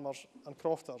on farmers and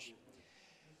crofters.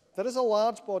 There is a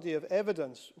large body of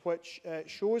evidence which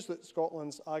shows that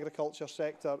Scotland's agriculture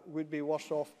sector would be worse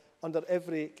off under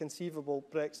every conceivable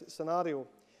Brexit scenario.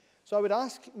 So I would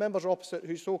ask members opposite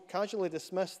who so casually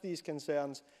dismiss these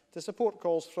concerns to support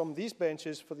calls from these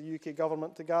benches for the UK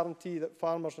Government to guarantee that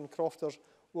farmers and crofters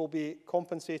will be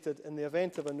compensated in the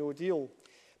event of a no deal.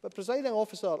 But, Presiding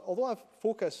Officer, although I've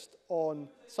focused on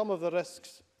some of the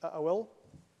risks, I will.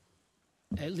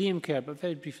 Liam Kerr, but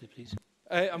very briefly, please.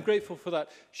 I'm grateful for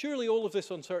that. Surely all of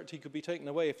this uncertainty could be taken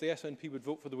away if the SNP would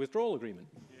vote for the withdrawal agreement.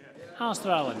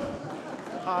 Alistair Allen.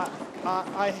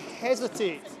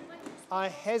 I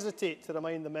hesitate to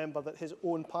remind the member that his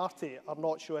own party are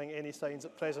not showing any signs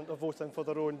at present of voting for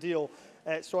their own deal.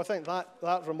 So I think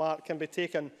that remark can be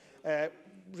taken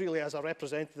really as a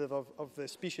representative of the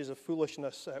species of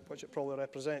foolishness which it probably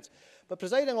represents. But,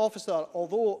 Presiding Officer,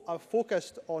 although I've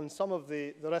focused on some of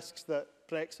the risks that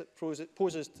Brexit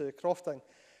poses to crofting,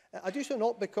 I do so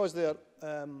not because they're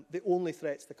the only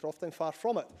threats to crofting, far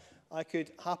from it. I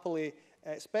could happily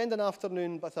spend an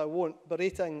afternoon, but I won't,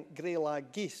 berating grey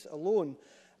lag geese alone.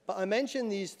 But I mention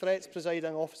these threats,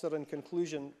 Presiding Officer, in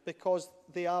conclusion, because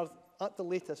they are, at the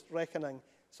latest reckoning,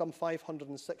 some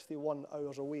 561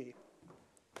 hours away.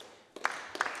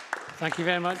 Thank you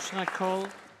very much. And I call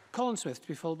Colin Smith to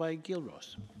be followed by Gail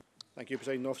Ross. Thank you,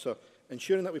 Presiding Officer.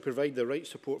 Ensuring that we provide the right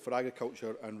support for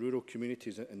agriculture and rural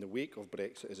communities in the wake of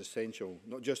Brexit is essential,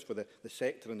 not just for the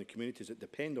sector and the communities that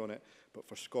depend on it, but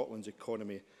for Scotland's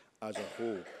economy as a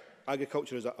whole.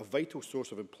 Agriculture is a vital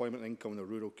source of employment and income in the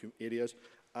rural areas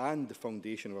and the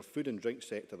foundation of a food and drink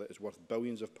sector that is worth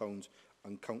billions of pounds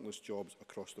and countless jobs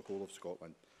across the whole of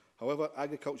Scotland. However,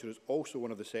 agriculture is also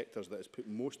one of the sectors that is put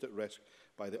most at risk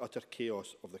by the utter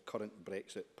chaos of the current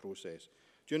Brexit process.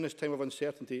 During this time of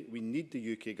uncertainty, we need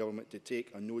the UK Government to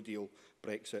take a no-deal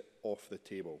Brexit off the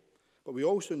table. But we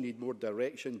also need more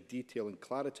direction, detail and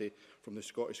clarity from the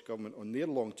Scottish Government on their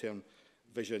long-term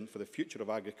vision for the future of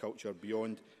agriculture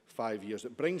beyond 5 years.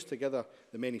 It brings together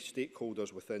the many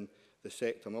stakeholders within the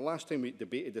sector. And the last time we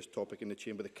debated this topic in the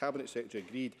Chamber, the Cabinet Secretary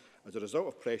agreed, as a result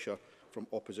of pressure from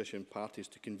opposition parties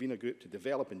to convene a group to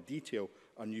develop in detail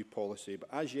a new policy. But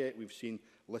as yet, we've seen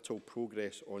little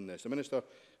progress on this. The Minister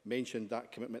mentioned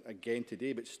that commitment again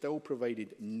today, but still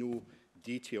provided no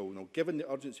detail. Now, given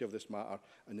the urgency of this matter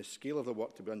and the scale of the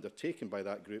work to be undertaken by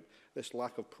that group, this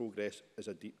lack of progress is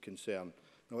a deep concern.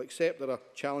 Now, I accept there are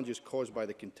challenges caused by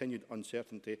the continued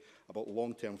uncertainty about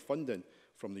long-term funding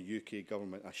from the UK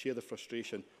Government. I share the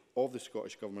frustration of the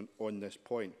Scottish Government on this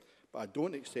point. But I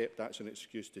don't accept that's an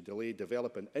excuse to delay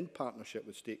developing, in partnership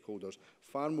with stakeholders,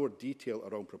 far more detail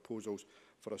around proposals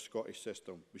for a Scottish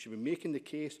system. We should be making the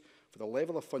case for the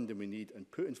level of funding we need and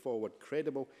putting forward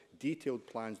credible, detailed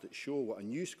plans that show what a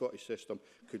new Scottish system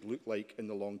could look like in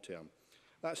the long term.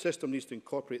 That system needs to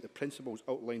incorporate the principles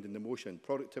outlined in the motion: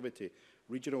 productivity,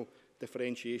 regional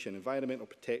differentiation, environmental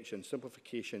protection,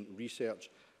 simplification, research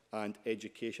and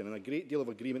education. And a great deal of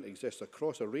agreement exists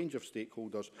across a range of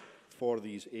stakeholders for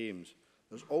these aims.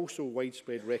 There's also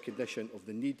widespread recognition of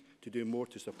the need to do more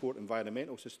to support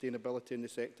environmental sustainability in the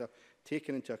sector,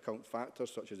 taking into account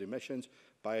factors such as emissions,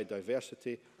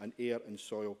 biodiversity and air and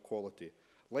soil quality.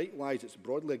 Likewise, it's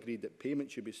broadly agreed that payment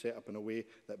should be set up in a way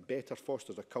that better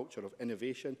fosters a culture of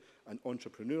innovation and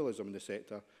entrepreneurialism in the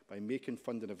sector by making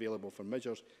funding available for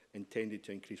measures intended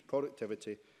to increase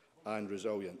productivity and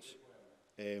resilience.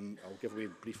 I'll give away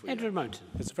briefly. Edward Mountain.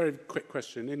 It's a very quick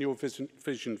question. In your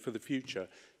vision for the future,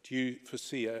 do you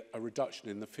foresee a reduction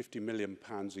in the £50 million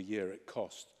a year it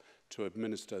costs to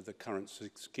administer the current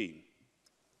scheme?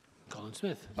 Colin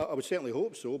Smith. I would certainly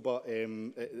hope so, but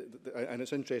and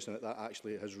it's interesting that that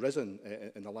actually has risen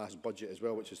in the last budget as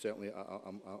well, which is certainly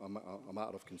a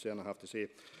matter of concern, I have to say.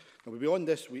 Now, beyond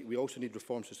this, we also need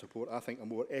reforms to support, I think, a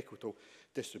more equitable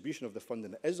distribution of the funding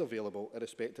that is available,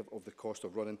 irrespective of the cost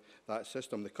of running that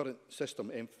system. The current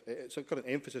current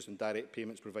emphasis on direct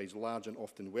payments provides large and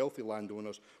often wealthy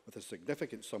landowners with a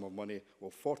significant sum of money,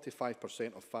 while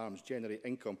 45% of farms generate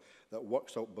income that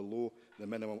works out below the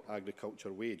minimum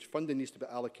agriculture wage. Funding needs to be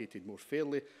allocated more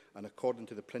fairly and according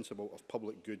to the principle of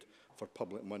public good for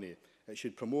public money. It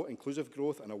should promote inclusive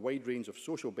growth and a wide range of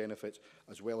social benefits,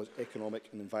 as well as economic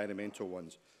and environmental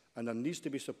ones. And there needs to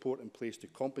be support in place to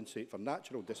compensate for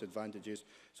natural disadvantages,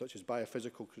 such as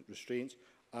biophysical restraints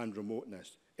and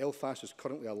remoteness. LFAS is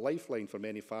currently a lifeline for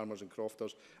many farmers and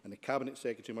crofters, and the Cabinet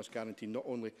Secretary must guarantee not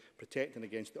only protecting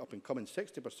against the up-and-coming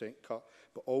 60% cut,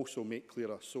 but also make clear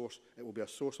it will be a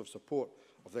source of support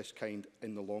of this kind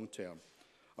in the long term.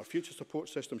 Our future support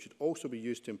system should also be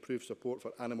used to improve support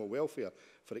for animal welfare.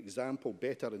 For example,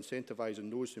 better incentivising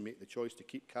those who make the choice to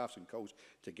keep calves and cows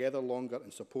together longer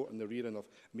and supporting the rearing of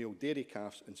male dairy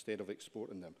calves instead of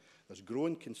exporting them. There's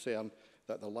growing concern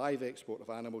that the live export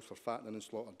of animals for fattening and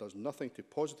slaughter does nothing to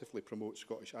positively promote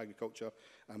Scottish agriculture,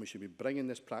 and we should be bringing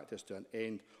this practice to an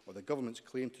end, or the government's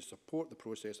claim to support the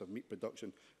process of meat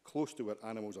production close to where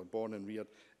animals are born and reared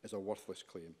is a worthless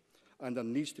claim. And there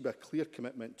needs to be a clear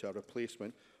commitment to a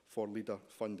replacement for leader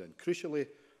funding. Crucially,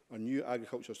 our new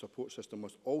agriculture support system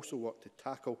must also work to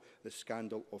tackle the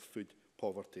scandal of food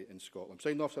poverty in Scotland.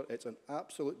 Presiding Officer, it's an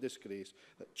absolute disgrace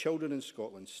that children in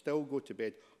Scotland still go to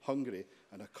bed hungry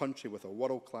in a country with a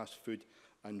world-class food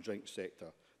and drink sector.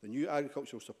 The new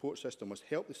agricultural support system must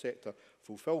help the sector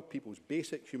fulfil people's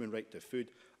basic human right to food,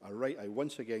 a right I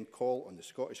once again call on the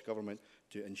Scottish Government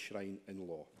to enshrine in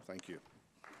law. Thank you.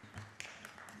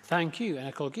 Thank you. And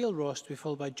I call Gail Ross to be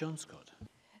followed by John Scott.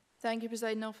 Thank you,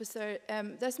 Presiding Officer.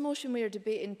 This motion we are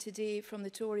debating today from the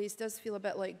Tories does feel a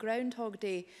bit like Groundhog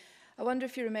Day. I wonder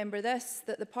if you remember this,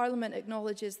 that the Parliament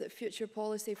acknowledges that future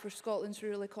policy for Scotland's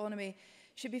rural economy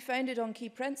should be founded on key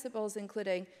principles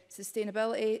including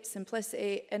sustainability,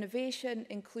 simplicity, innovation,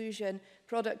 inclusion,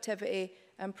 productivity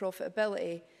and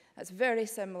profitability. That's very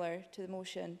similar to the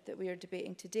motion that we are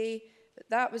debating today. But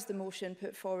that was the motion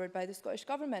put forward by the Scottish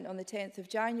Government on the 10th of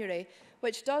January,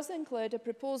 which does include a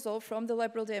proposal from the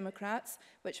Liberal Democrats,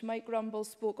 which Mike Rumble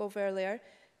spoke of earlier,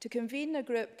 to convene a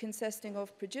group consisting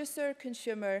of producer,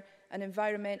 consumer and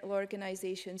environmental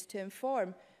organisations to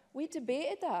inform. We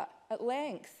debated that at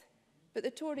length, but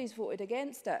the Tories voted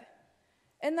against it.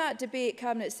 In that debate,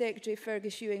 Cabinet Secretary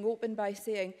Fergus Ewing opened by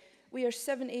saying, "We are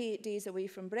 78 days away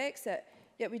from Brexit,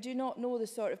 yet we do not know the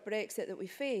sort of Brexit that we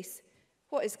face.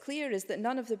 What is clear is that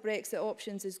none of the Brexit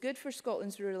options is good for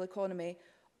Scotland's rural economy.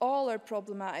 All are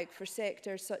problematic for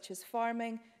sectors such as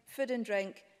farming, food and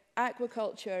drink,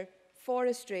 aquaculture,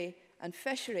 forestry and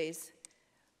fisheries."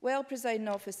 Well, Presiding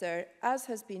Officer, as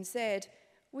has been said,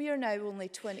 we are now only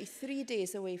 23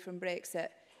 days away from Brexit,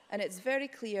 and it's very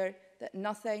clear that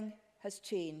nothing has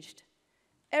changed.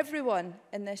 Everyone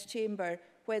in this chamber,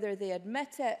 whether they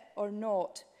admit it or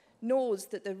not, knows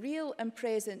that the real and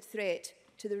present threat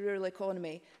to the rural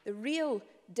economy, the real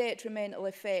detrimental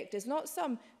effect is not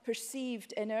some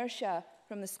perceived inertia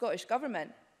from the Scottish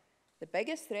Government. The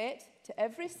biggest threat to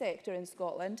every sector in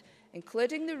Scotland,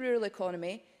 including the rural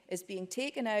economy, is being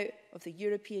taken out of the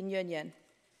European Union.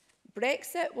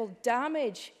 Brexit will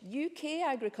damage UK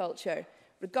agriculture,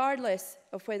 regardless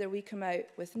of whether we come out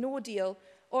with no deal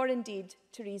or indeed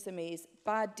Theresa May's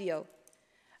bad deal.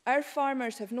 Our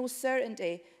farmers have no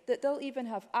certainty that they'll even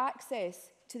have access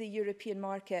to the European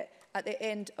market at the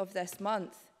end of this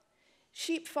month.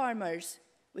 Sheep farmers,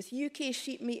 with UK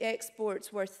sheep meat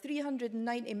exports worth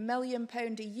 £390 million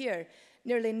a year,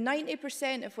 nearly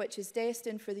 90% of which is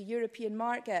destined for the European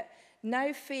market,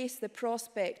 now face the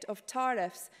prospect of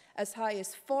tariffs as high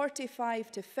as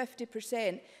 45 to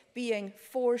 50% being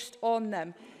forced on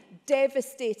them.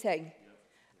 Devastating.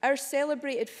 Our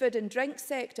celebrated food and drink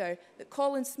sector that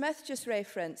Colin Smith just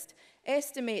referenced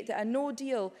estimate that a no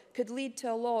deal could lead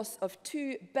to a loss of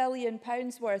 £2 billion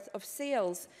worth of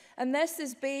sales. And this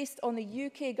is based on the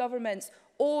UK government's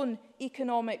own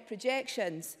economic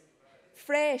projections.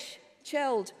 Fresh,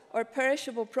 chilled or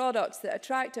perishable products that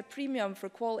attract a premium for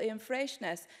quality and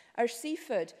freshness, our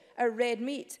seafood, our red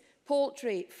meat,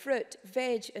 poultry, fruit,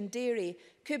 veg and dairy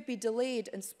could be delayed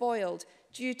and spoiled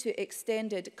due to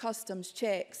extended customs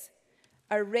checks.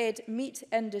 Our red meat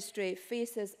industry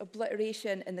faces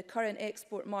obliteration in the current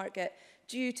export market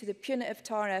due to the punitive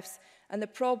tariffs, and the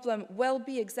problem will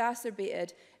be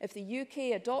exacerbated if the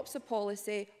UK adopts a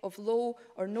policy of low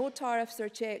or no tariffs or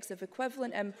checks of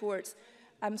equivalent imports.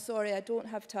 I'm sorry, I don't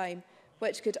have time,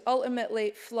 which could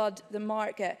ultimately flood the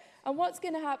market. And what's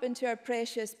going to happen to our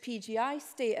precious PGI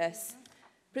status?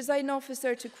 Presiding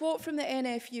Officer, to quote from the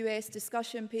NFUS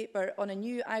discussion paper on a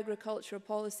new agricultural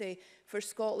policy for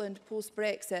Scotland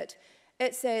post-Brexit,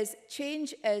 it says,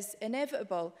 change is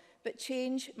inevitable, but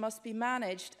change must be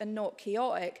managed and not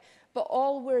chaotic. But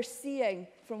all we're seeing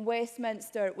from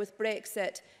Westminster with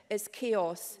Brexit is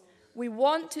chaos. We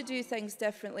want to do things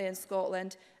differently in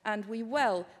Scotland, and we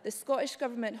will. The Scottish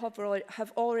Government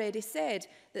have already said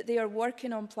that they are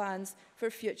working on plans for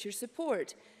future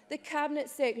support. The Cabinet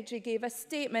Secretary gave a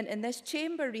statement in this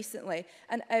chamber recently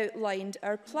and outlined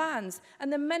our plans,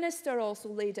 and the Minister also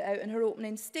laid it out in her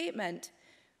opening statement.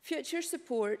 Future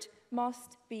support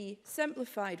must be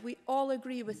simplified. We all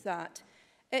agree with that.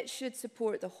 It should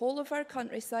support the whole of our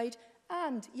countryside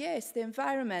and, yes, the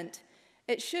environment.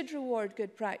 It should reward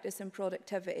good practice and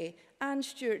productivity and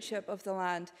stewardship of the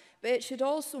land, but it should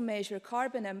also measure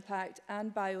carbon impact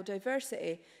and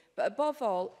biodiversity. But above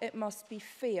all, it must be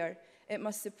fair. It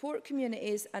must support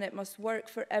communities and it must work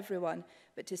for everyone.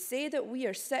 But to say that we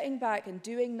are sitting back and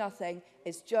doing nothing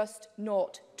is just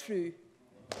not true.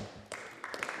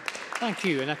 Thank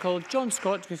you. And I call John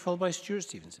Scott to be followed by Stuart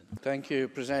Stevenson. Thank you,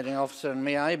 Presiding Officer. And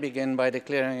may I begin by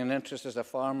declaring an interest as a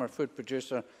farmer, food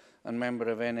producer and member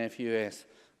of NFUS,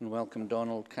 and welcome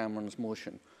Donald Cameron's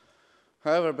motion.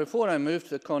 However, before I move to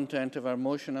the content of our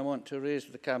motion, I want to raise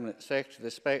with the Cabinet Secretary the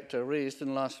spectre raised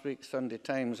in last week's Sunday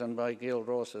Times and by Gail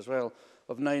Ross as well,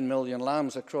 of 9 million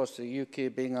lambs across the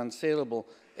UK being unsaleable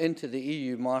into the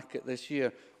EU market this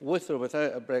year, with or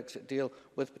without a Brexit deal,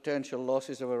 with potential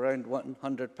losses of around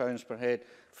 £100 per head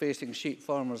facing sheep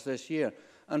farmers this year.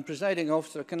 And, Presiding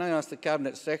Officer, can I ask the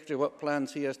Cabinet Secretary what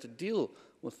plans he has to deal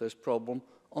with this problem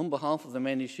on behalf of the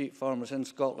many sheep farmers in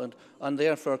Scotland, and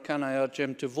therefore can I urge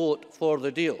him to vote for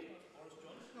the deal?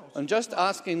 And just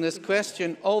asking this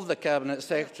question of the Cabinet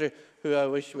Secretary, who I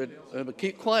wish would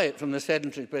keep quiet from the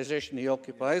sedentary position he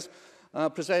occupies,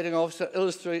 Presiding Officer,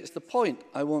 illustrates the point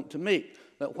I want to make,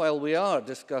 that while we are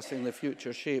discussing the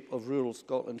future shape of rural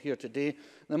Scotland here today,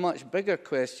 the much bigger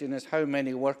question is how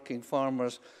many working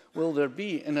farmers will there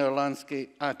be in our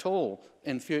landscape at all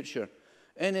in future.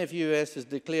 NFUS has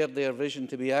declared their vision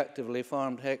to be actively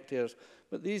farmed hectares,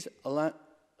 but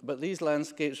these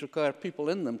landscapes require people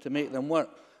in them to make them work,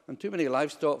 and too many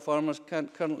livestock farmers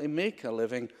can't currently make a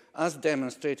living, as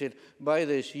demonstrated by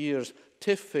this year's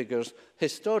TIF figures,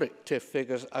 historic TIF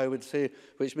figures, I would say,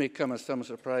 which may come as some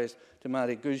surprise to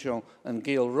Marie Goujon and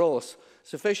Gail Ross,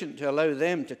 sufficient to allow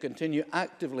them to continue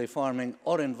actively farming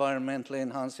or environmentally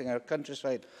enhancing our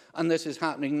countryside. And this is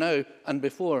happening now and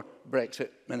before Brexit,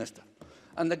 Minister.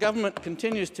 And the Government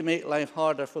continues to make life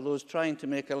harder for those trying to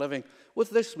make a living, with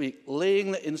this week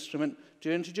laying the instrument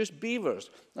to introduce beavers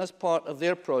as part of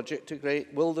their project to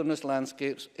create wilderness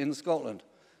landscapes in Scotland.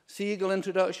 Seagull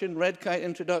introduction, red kite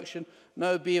introduction,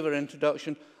 now beaver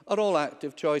introduction are all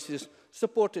active choices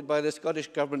supported by the Scottish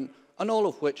Government, and all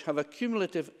of which have a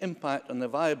cumulative impact on the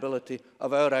viability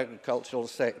of our agricultural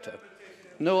sector.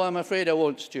 No, I'm afraid I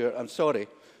won't, Stuart. I'm sorry.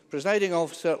 Presiding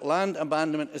Officer, land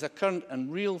abandonment is a current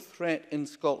and real threat in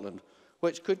Scotland,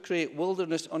 which could create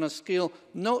wilderness on a scale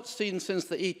not seen since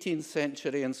the 18th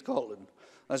century in Scotland,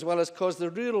 as well as cause the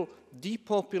rural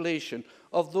depopulation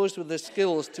of those with the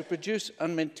skills to produce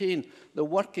and maintain the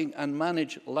working and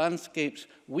manage landscapes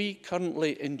we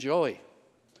currently enjoy.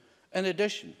 In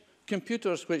addition,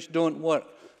 computers which don't work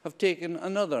have taken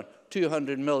another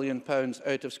 £200 million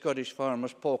out of Scottish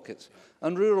farmers' pockets,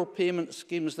 and rural payment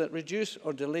schemes that reduce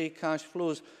or delay cash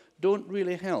flows don't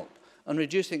really help, and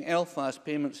reducing LFAS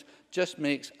payments just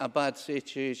makes a bad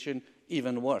situation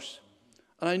even worse.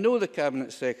 And I know the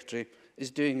Cabinet Secretary is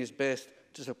doing his best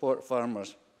to support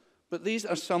farmers, but these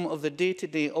are some of the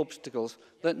day-to-day obstacles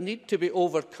that need to be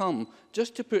overcome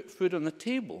just to put food on the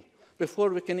table before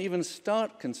we can even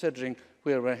start considering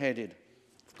where we're headed.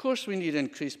 Of course we need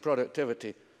increased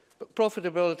productivity, but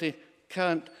productivity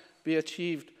can't be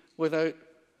achieved without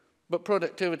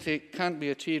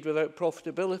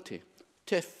profitability.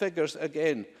 TIF figures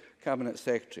again, Cabinet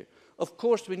Secretary. Of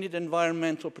course we need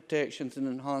environmental protections and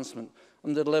enhancement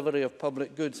on the delivery of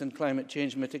public goods and climate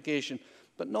change mitigation,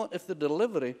 but not if the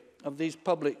delivery of these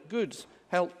public goods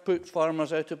help put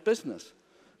farmers out of business.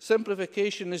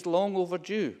 Simplification is long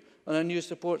overdue, and a new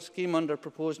support scheme under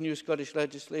proposed new Scottish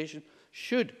legislation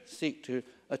should seek to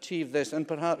achieve this and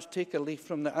perhaps take a leaf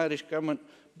from the Irish Government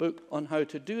book on how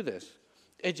to do this.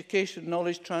 Education,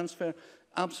 knowledge transfer,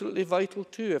 absolutely vital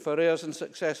too if our heirs and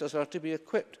successors are to be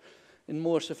equipped in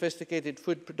more sophisticated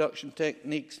food production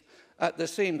techniques at the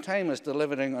same time as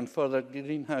delivering on further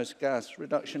greenhouse gas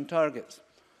reduction targets.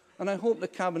 And I hope the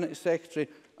Cabinet Secretary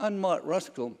and Mark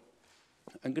Ruskell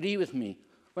agree with me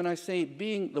when I say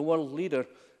being the world leader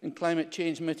in climate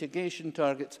change mitigation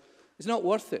targets is not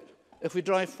worth it if we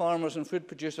drive farmers and food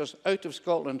producers out of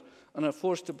Scotland and are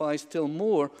forced to buy still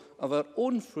more of our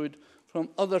own food from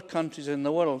other countries in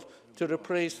the world to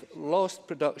replace lost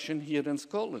production here in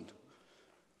Scotland.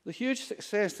 The huge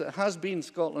success that has been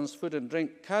Scotland's food and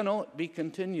drink cannot be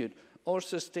continued or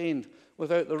sustained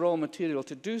without the raw material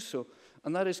to do so,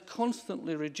 and that is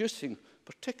constantly reducing,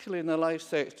 particularly in the life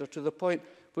sector, to the point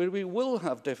where we will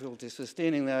have difficulty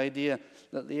sustaining the idea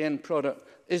that the end product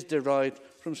is derived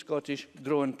from Scottish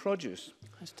grown produce.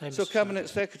 So, Cabinet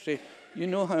Secretary, you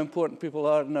know how important people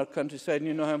are in our countryside, and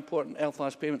you know how important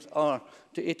LFAS payments are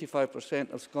to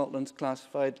 85% of Scotland's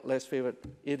classified less favoured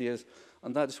areas,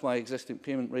 and that is why existing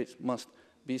payment rates must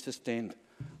be sustained.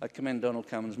 I commend Donald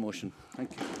Cameron's motion.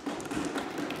 Thank you.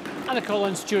 And a call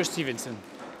on Stuart Stevenson.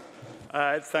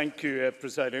 Thank you,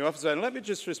 Presiding Officer. And let me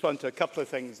just respond to a couple of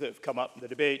things that have come up in the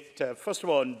debate. First of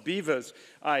all, on beavers,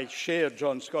 I share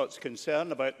John Scott's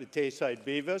concern about the Tayside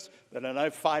beavers. There are now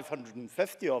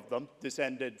 550 of them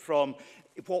descended from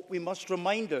what we must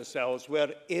remind ourselves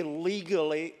were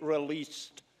illegally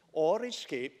released or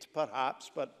escaped,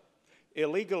 perhaps, but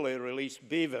illegally released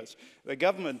beavers. The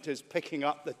government is picking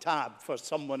up the tab for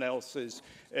someone else's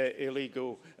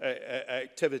illegal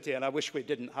activity, and I wish we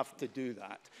didn't have to do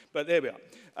that. But there we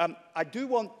are. I do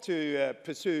want to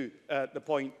pursue the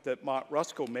point that Mark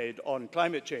Ruskell made on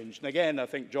climate change. And again, I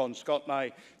think John Scott and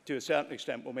I, to a certain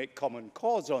extent, will make common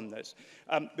cause on this.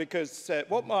 Because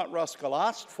what Mark Ruskell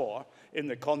asked for in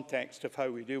the context of how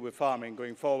we deal with farming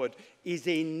going forward is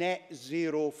a net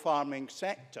zero farming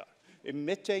sector.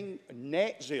 Emitting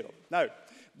net zero. Now,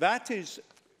 that is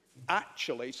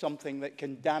actually something that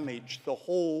can damage the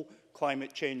whole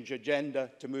climate change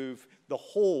agenda to move the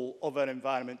whole of our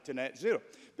environment to net zero.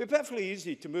 It would be perfectly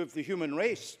easy to move the human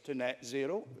race to net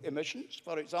zero emissions,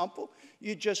 for example.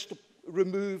 You just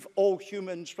remove all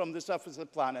humans from the surface of the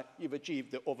planet, you've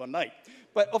achieved it overnight.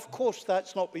 But of course,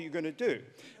 that's not what you're going to do.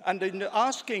 And in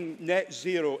asking net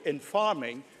zero in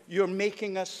farming, you're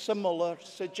making a similar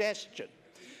suggestion.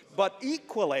 But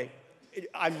equally,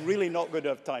 I'm really not going to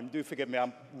have time. Do forgive me,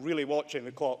 I'm really watching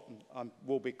the clock. I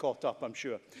will be caught up, I'm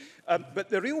sure. But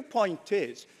the real point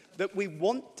is that we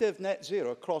want to have net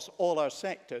zero across all our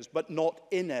sectors, but not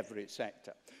in every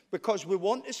sector. Because we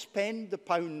want to spend the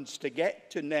pounds to get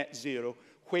to net zero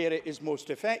where it is most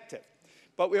effective.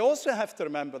 But we also have to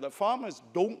remember that farmers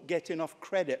don't get enough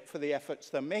credit for the efforts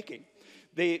they're making.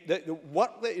 The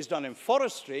work that is done in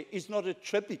forestry is not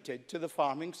attributed to the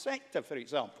farming sector, for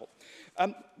example.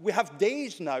 We have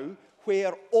days now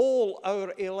where all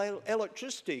our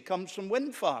electricity comes from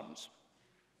wind farms.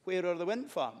 Where are the wind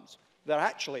farms? They're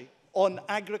actually on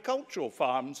agricultural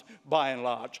farms, by and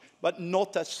large, but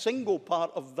not a single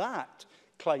part of that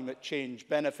climate change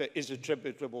benefit is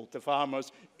attributable to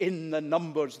farmers in the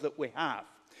numbers that we have.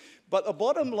 But the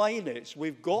bottom line is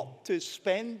we've got to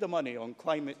spend the money on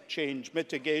climate change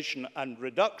mitigation and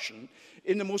reduction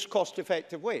in the most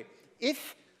cost-effective way.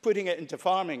 If putting it into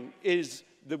farming is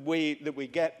the way that we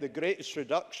get the greatest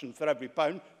reduction for every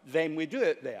pound, then we do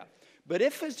it there. But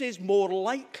if it is more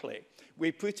likely,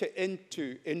 we put it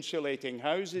into insulating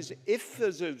houses. If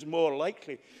this is more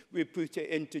likely, we put it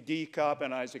into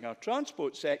decarbonising our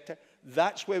transport sector.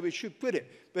 That's where we should put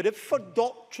it. But if for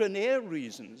doctrinaire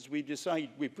reasons we decide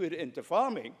we put it into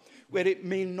farming, where it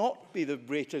may not be the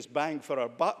greatest bang for our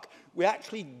buck, we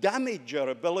actually damage our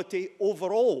ability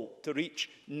overall to reach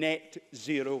net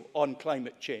zero on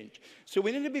climate change. So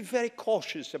we need to be very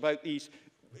cautious about these,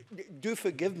 do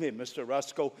forgive me, Mr.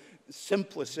 Ruskell,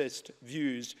 simplicist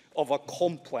views of a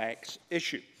complex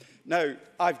issue. Now,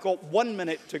 I've got 1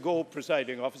 minute to go,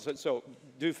 Presiding Officer, so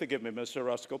do forgive me, Mr.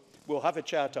 Ruskell. We'll have a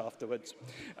chat afterwards.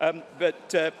 But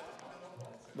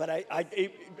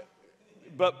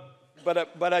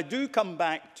I do come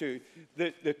back to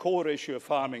the core issue of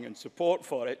farming and support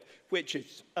for it, which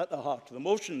is at the heart of the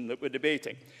motion that we're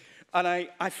debating. And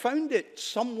I found it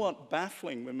somewhat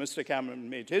baffling when Mr. Cameron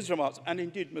made his remarks, and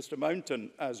indeed Mr.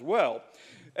 Mountain as well,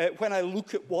 when I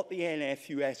look at what the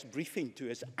NFUS briefing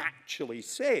to us actually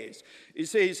says. It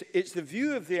says, it's the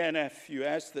view of the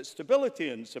NFUS that stability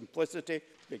and simplicity,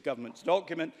 the government's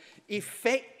document,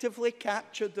 effectively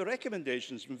captured the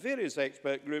recommendations from various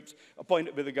expert groups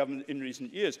appointed by the government in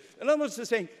recent years. In other words, they're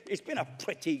saying it's been a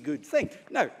pretty good thing.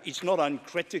 Now, it's not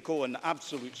uncritical and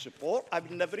absolute support. I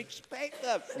would never expect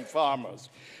that from farmers.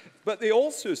 But they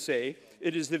also say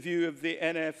it is the view of the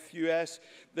NFUS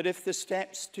that if the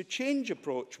steps to change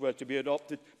approach were to be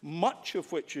adopted, much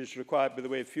of which is required by the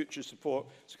way of future support,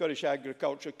 Scottish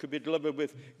agriculture could be delivered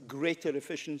with greater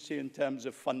efficiency in terms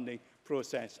of funding,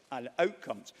 process and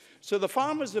outcomes. So the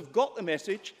farmers have got the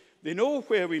message, they know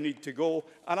where we need to go,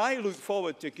 and I look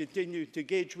forward to continue to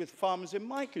engage with farmers in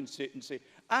my constituency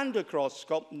and across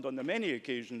Scotland on the many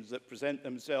occasions that present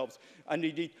themselves. And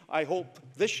indeed, I hope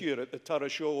this year at the Tara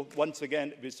Show, once again,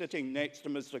 to be sitting next to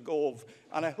Mr. Gove,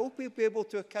 and I hope he'll be able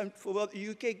to account for what the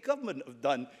UK government have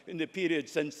done in the period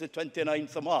since the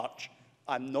 29th of March.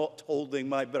 I'm not holding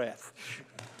my breath.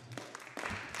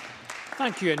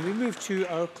 Thank you, and we move to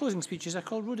our closing speeches. I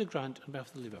call Rhoda Grant on behalf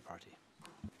of the Labour Party.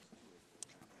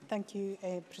 Thank you,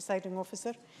 Presiding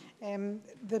Officer.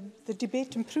 The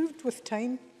debate improved with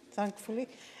time, thankfully,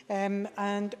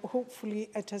 and hopefully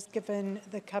it has given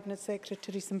the Cabinet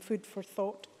Secretary some food for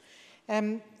thought.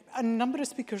 A number of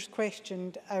speakers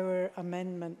questioned our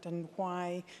amendment and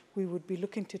why we would be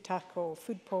looking to tackle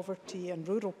food poverty and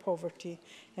rural poverty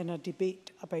in a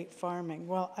debate about farming.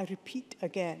 Well, I repeat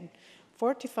again,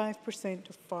 45%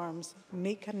 of farms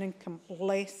make an income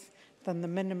less than the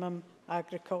minimum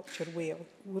agriculture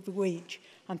wage,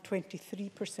 and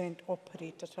 23%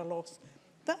 operate at a loss.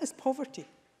 That is poverty.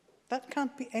 That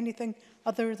can't be anything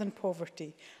other than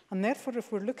poverty. And therefore,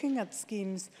 if we're looking at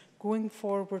schemes going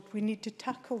forward, we need to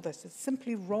tackle this. It's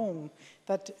simply wrong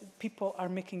that people are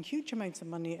making huge amounts of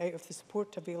money out of the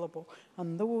support available,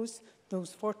 and those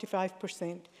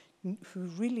 45% who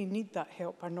really need that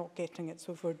help are not getting it.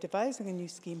 So if we're devising a new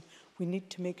scheme, we need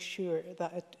to make sure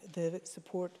that the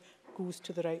support goes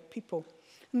to the right people.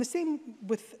 And the same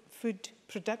with food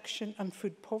production and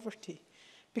food poverty,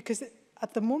 because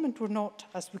at the moment we're not,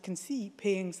 as we can see,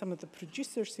 paying some of the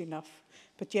producers enough,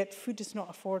 but yet food is not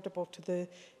affordable to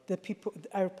the people,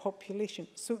 our population.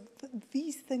 So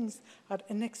these things are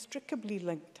inextricably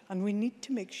linked, and we need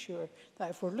to make sure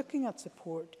that if we're looking at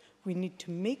support, we need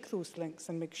to make those links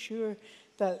and make sure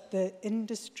that the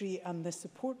industry and the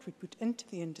support we put into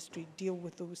the industry deal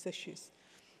with those issues.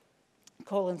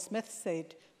 Colin Smith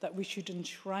said that we should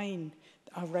enshrine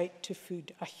a right to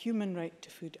food, a human right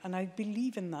to food, and I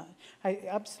believe in that. I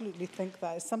absolutely think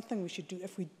that is something we should do.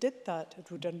 If we did that, it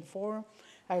would inform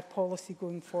our policy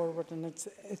going forward, and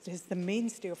it is the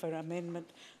mainstay of our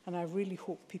amendment, and I really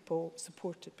hope people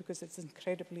support it because it's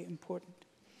incredibly important.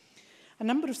 A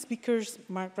number of speakers,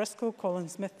 Mark Ruskell, Colin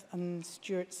Smith and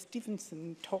Stuart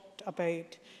Stevenson, talked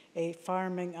about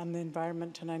farming and the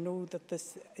environment, and I know that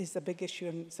this is a big issue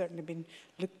and certainly been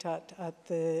looked at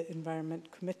the Environment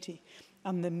Committee,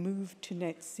 and the move to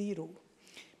net zero.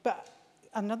 But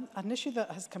an issue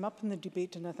that has come up in the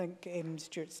debate, and I think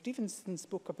Stuart Stevenson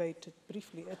spoke about it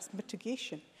briefly, it's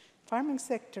mitigation. Farming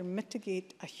sector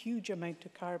mitigate a huge amount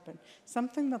of carbon,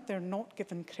 something that they're not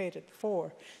given credit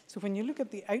for. So when you look at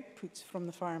the outputs from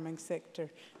the farming sector,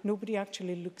 nobody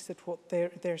actually looks at what they're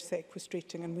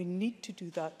sequestrating, and we need to do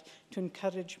that to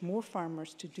encourage more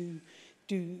farmers to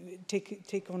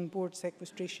take on board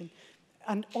sequestration,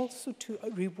 and also to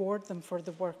reward them for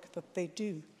the work that they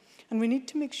do. And we need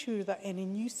to make sure that any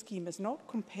new scheme is not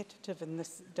competitive in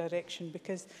this direction,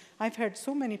 because I've heard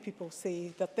so many people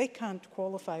say that they can't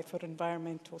qualify for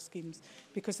environmental schemes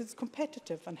because it's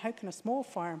competitive. And how can a small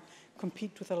farm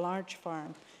compete with a large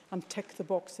farm and tick the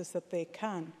boxes that they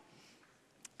can?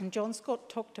 And John Scott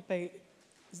talked about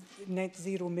net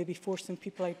zero maybe forcing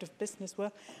people out of business.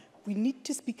 Well, we need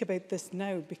to speak about this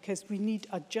now because we need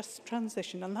a just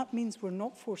transition, and that means we're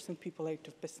not forcing people out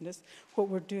of business. What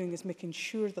we're doing is making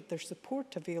sure that there's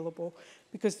support available,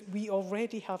 because we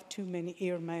already have too many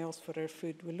air miles for our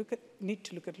food. We need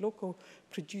to look at local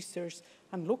producers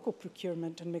and local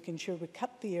procurement and making sure we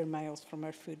cut the air miles from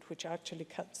our food, which actually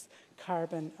cuts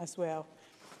carbon as well.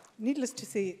 Needless to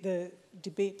say, the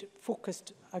debate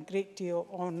focused a great deal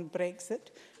on Brexit,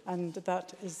 and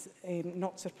that is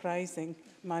not surprising.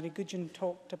 Mary Goodwin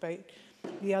talked about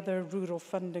the other rural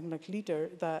funding like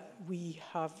Leader, that we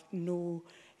have no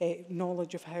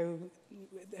knowledge of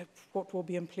what will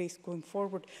be in place going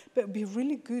forward. But it would be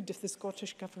really good if the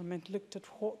Scottish Government looked at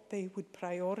what they would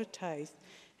prioritise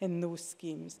in those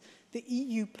schemes. The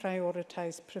EU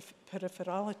prioritised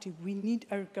peripherality. We need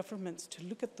our governments to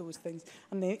look at those things.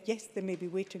 And yes, they may be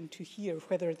waiting to hear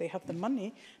whether they have the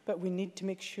money, but we need to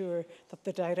make sure that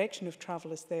the direction of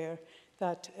travel is there,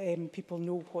 that people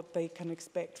know what they can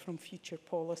expect from future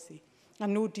policy. A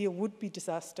no deal would be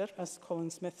disaster, as Colin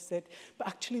Smith said, but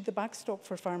actually the backstop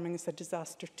for farming is a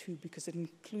disaster too, because it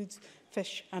includes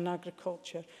fish and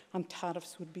agriculture, and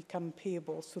tariffs would become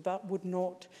payable, so that would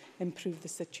not improve the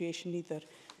situation either.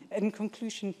 In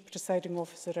conclusion, Presiding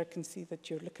Officer, I can see that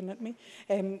you're looking at me.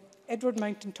 Edward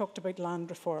Mountain talked about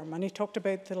land reform, and he talked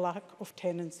about the lack of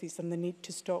tenancies and the need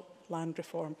to stop land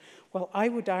reform. Well, I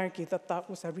would argue that that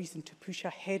was a reason to push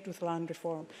ahead with land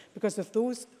reform, because if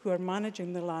those who are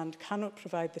managing the land cannot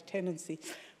provide the tenancy,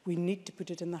 we need to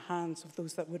put it in the hands of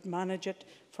those that would manage it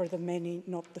for the many,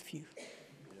 not the few.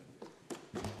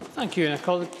 Thank you. And I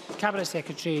call the Cabinet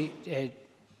Secretary.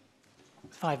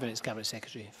 5 minutes, Cabinet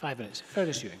Secretary. 5 minutes.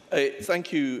 Fergus Ewing.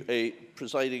 Thank you,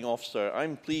 Presiding Officer.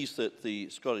 I'm pleased that the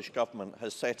Scottish Government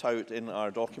has set out in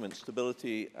our document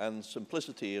Stability and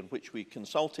Simplicity, in which we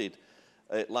consulted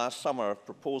last summer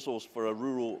proposals for a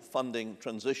rural funding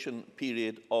transition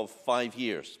period of 5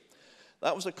 years.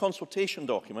 That was a consultation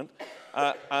document,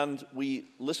 and we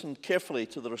listened carefully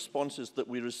to the responses that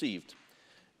we received.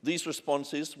 These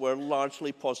responses were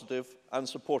largely positive and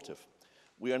supportive.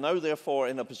 We are now, therefore,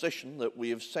 in a position that we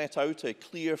have set out a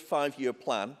clear 5-year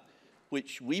plan,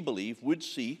 which we believe would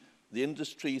see the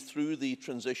industry through the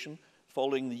transition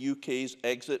following the UK's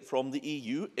exit from the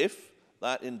EU, if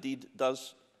that indeed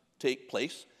does take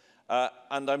place.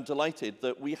 And I'm delighted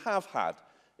that we have had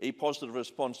a positive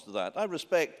response to that. I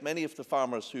respect many of the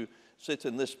farmers who sit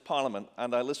in this Parliament,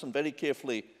 and I listen very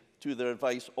carefully to their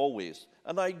advice always.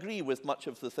 And I agree with much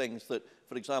of the things that,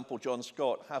 for example, John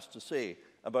Scott has to say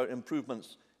about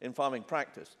improvements in farming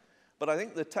practice. But I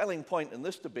think the telling point in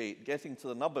this debate, getting to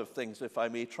the nub of things, if I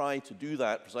may try to do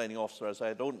that, Presiding Officer, as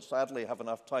I don't sadly have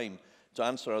enough time to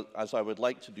answer, as I would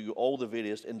like to do, all the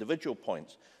various individual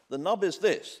points. The nub is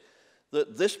this,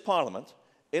 that this Parliament,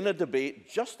 in a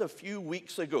debate just a few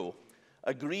weeks ago,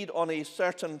 agreed on a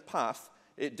certain path.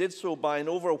 It did so by an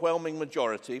overwhelming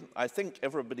majority. I think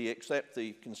everybody except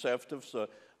the Conservatives,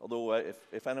 although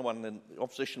if anyone in the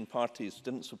opposition parties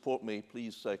didn't support me,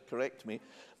 please correct me.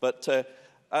 But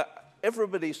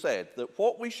everybody said that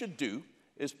what we should do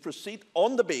is proceed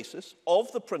on the basis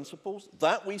of the principles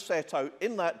that we set out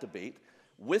in that debate,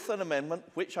 with an amendment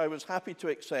which I was happy to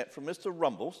accept from Mr.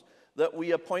 Rumbles, that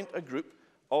we appoint a group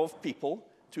of people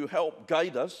to help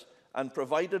guide us and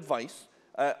provide advice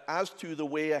as to the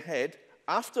way ahead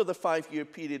after the 5-year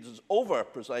period is over,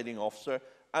 Presiding Officer,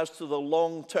 as to the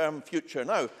long-term future.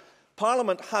 Now,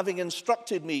 Parliament having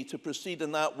instructed me to proceed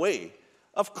in that way,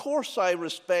 of course I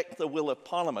respect the will of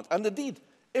Parliament. And indeed,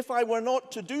 if I were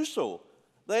not to do so,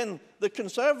 then the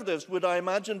Conservatives would, I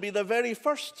imagine, be the very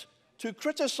first to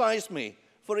criticise me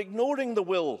for ignoring the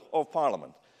will of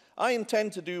Parliament. I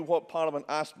intend to do what Parliament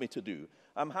asked me to do.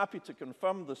 I'm happy to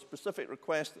confirm the specific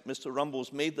request that Mr.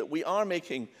 Rumbles made, that we are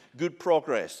making good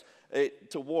progress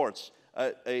towards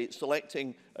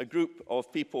selecting a group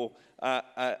of people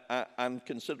and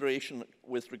consideration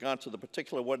with regard to the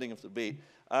particular wording of the debate.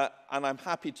 And I'm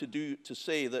happy to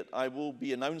say that I will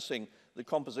be announcing the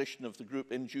composition of the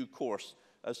group in due course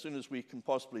as soon as we can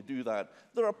possibly do that.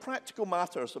 There are practical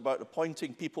matters about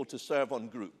appointing people to serve on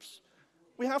groups.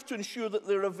 We have to ensure that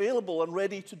they're available and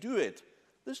ready to do it.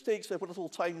 This takes a little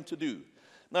time to do.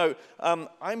 Now,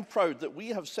 I'm proud that we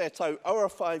have set out our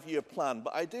 5-year plan,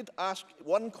 but I did ask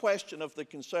one question of the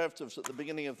Conservatives at the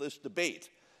beginning of this debate,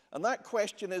 and that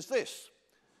question is this: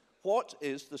 what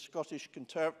is the Scottish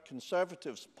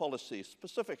Conservatives' policy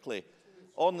specifically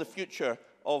on the future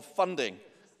of funding,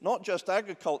 not just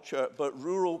agriculture, but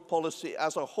rural policy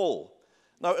as a whole?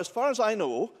 Now, as far as I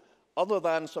know, other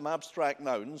than some abstract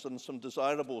nouns and some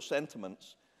desirable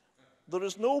sentiments, there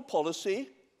is no policy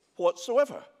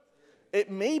whatsoever. It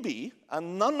may be,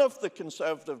 and none of the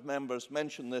Conservative members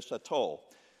mention this at all,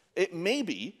 it may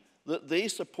be that they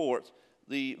support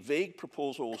the vague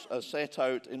proposals as set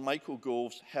out in Michael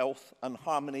Gove's Health and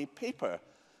Harmony paper.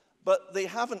 But they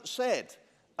haven't said,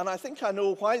 and I think I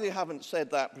know why they haven't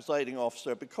said that, Presiding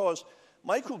Officer, because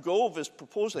Michael Gove is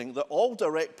proposing that all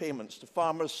direct payments to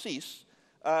farmers cease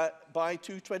by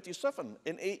 2027,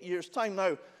 in 8 years' time.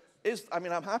 Now,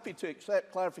 I'm happy to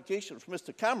accept clarification from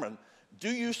Mr Cameron. Do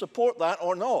you support that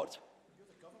or not?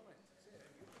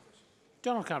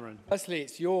 Donald Cameron. Firstly,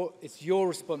 it's your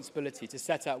responsibility to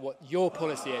set out what your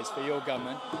policy is for your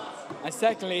government. And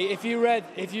secondly, if you read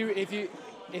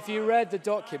the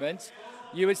document,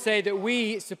 you would say that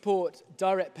we support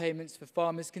direct payments for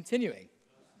farmers continuing.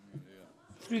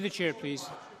 Through the chair, please.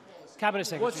 Cabinet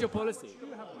Secretary. What's your policy?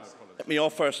 Let me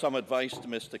offer some advice to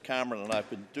Mr Cameron, and I've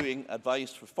been doing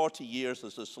advice for 40 years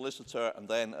as a solicitor and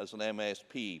then as an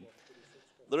MSP.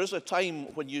 There is a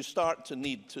time when you start to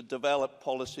need to develop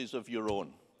policies of your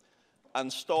own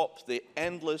and stop the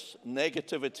endless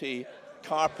negativity,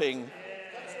 carping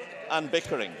and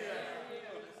bickering.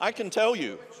 I can tell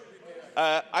you,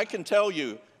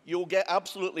 you'll get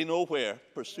absolutely nowhere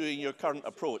pursuing your current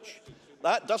approach.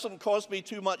 That doesn't cause me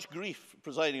too much grief,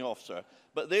 Presiding Officer,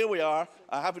 but there we are.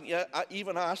 I haven't yet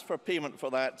even asked for payment for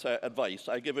that advice.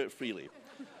 I give it freely.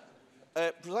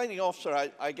 Presiding Officer,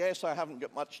 I guess I haven't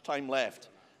got much time left.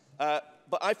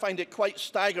 But I find it quite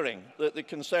staggering that the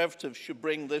Conservatives should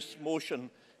bring this motion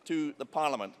to the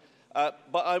Parliament.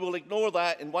 But I will ignore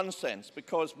that in one sense,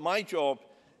 because my job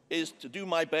is to do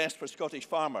my best for Scottish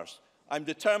farmers. I'm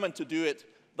determined to do it.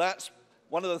 That's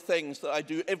one of the things that I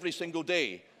do every single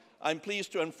day. I'm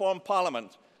pleased to inform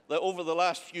Parliament that over the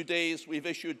last few days we've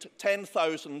issued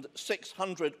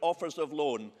 10,600 offers of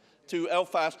loan to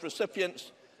Elfast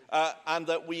recipients, and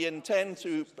that we intend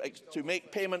to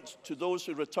make payments to those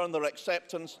who return their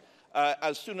acceptance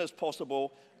as soon as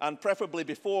possible, and preferably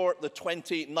before the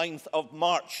 29th of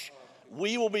March.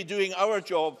 We will be doing our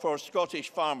job for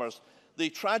Scottish farmers. The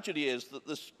tragedy is that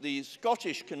the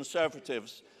Scottish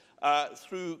Conservatives,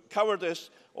 through cowardice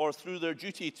or through their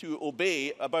duty to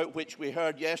obey, about which we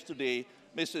heard yesterday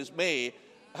Mrs May,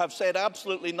 have said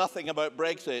absolutely nothing about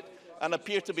Brexit and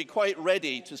appear to be quite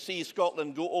ready to see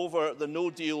Scotland go over the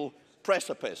no-deal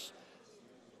precipice.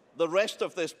 The rest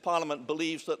of this Parliament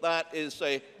believes that that is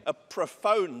a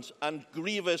profound and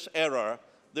grievous error.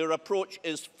 Their approach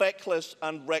is feckless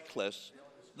and reckless.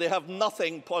 They have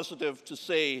nothing positive to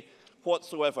say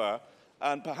whatsoever,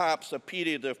 and perhaps a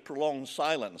period of prolonged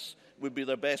silence would be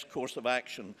their best course of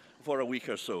action for a week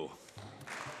or so.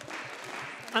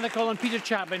 And I call on Peter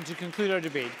Chapman to conclude our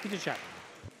debate. Peter Chapman.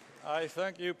 I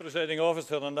thank you, Presiding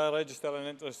Officer, and I register an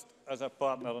interest as a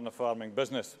partner in the farming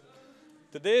business.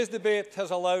 Today's debate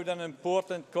has allowed an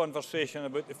important conversation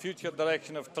about the future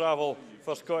direction of travel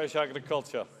for Scottish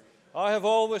agriculture. I have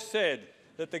always said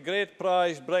that the great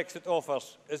prize Brexit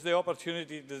offers is the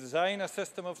opportunity to design a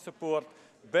system of support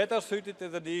better suited to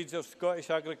the needs of Scottish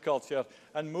agriculture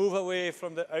and move away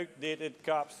from the outdated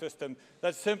CAP system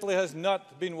that simply has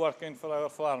not been working for our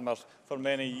farmers for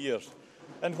many years.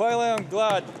 And while I am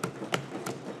glad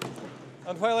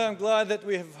that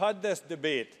we have had this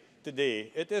debate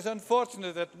today, it is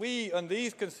unfortunate that we on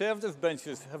these Conservative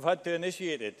benches have had to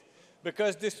initiate it,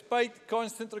 because despite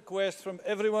constant requests from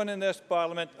everyone in this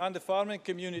Parliament and the farming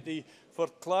community for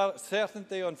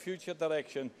certainty on future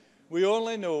direction, we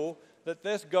only know that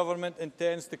this government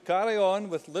intends to carry on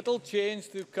with little change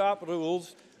to CAP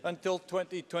rules until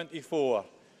 2024.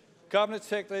 Cabinet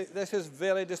Secretary, this is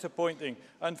very disappointing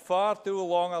and far too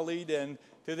long a lead-in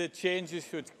to the changes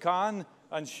which can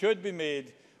and should be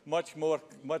made much more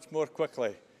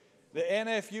quickly. The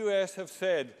NFUS have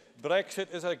said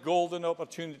Brexit is a golden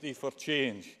opportunity for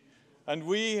change. And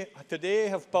we today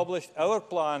have published our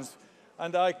plans,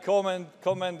 and I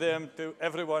commend them to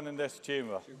everyone in this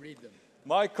chamber. Read them.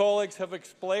 My colleagues have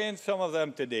explained some of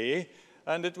them today,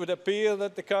 and it would appear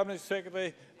that the Cabinet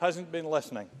Secretary hasn't been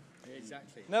listening.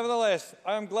 Exactly. Nevertheless,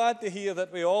 I am glad to hear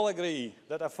that we all agree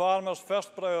that a farmer's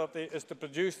first priority is to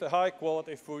produce the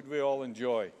high-quality food we all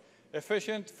enjoy.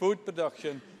 Efficient food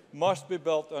production must be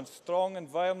built on strong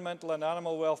environmental and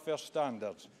animal welfare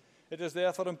standards. It is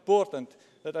therefore important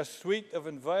that a suite of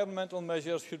environmental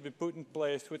measures should be put in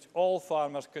place which all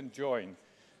farmers can join.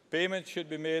 Payments should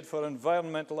be made for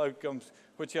environmental outcomes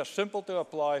which are simple to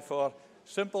apply for,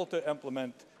 simple to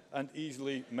implement and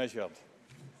easily measured.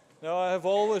 Now, I have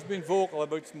always been vocal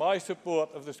about my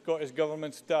support of the Scottish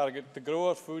Government's target to grow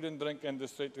our food and drink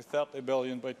industry to 30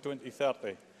 billion by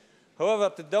 2030. However,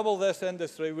 to double this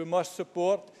industry, we must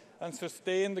support and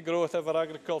sustain the growth of our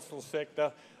agricultural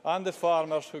sector and the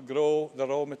farmers who grow the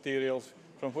raw materials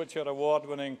from which our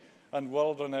award-winning and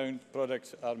world-renowned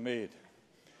products are made.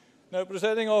 Now,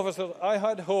 Presiding Officer, I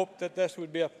had hoped that this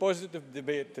would be a positive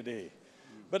debate today.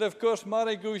 But of course,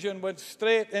 Murray Gougeon went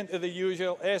straight into the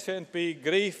usual SNP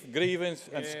grief, grievance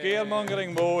and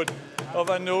scaremongering mode of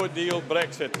a no-deal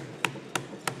Brexit.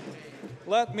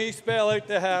 Let me spell out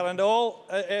to her and all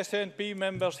SNP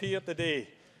members here today,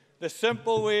 the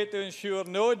simple way to ensure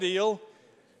no deal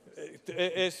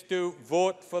is to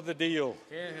vote for the deal.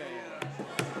 Keep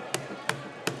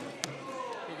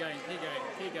going.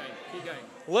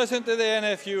 Listen to the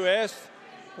NFUS,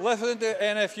 listen to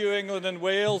NFU England and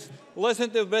Wales, listen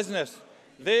to business.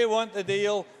 They want the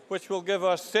deal which will give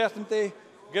us certainty,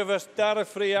 give us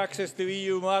tariff-free access to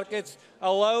EU markets,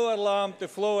 allow our lamb to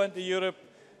flow into Europe.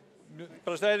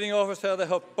 Presiding Officer, the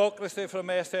hypocrisy from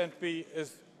SNP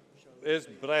is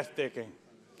breathtaking.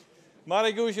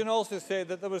 Murray Gougeon also said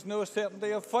that there was no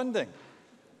certainty of funding.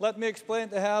 Let me explain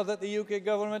to her that the UK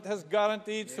government has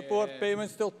guaranteed support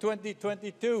payments till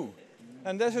 2022.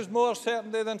 And this is more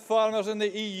certainty than farmers in the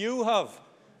EU have.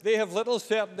 They have little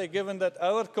certainty given that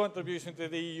our contribution to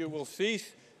the EU will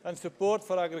cease and support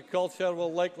for agriculture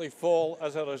will likely fall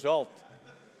as a result.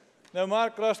 Now,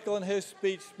 Mark Ruskell in his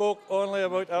speech spoke only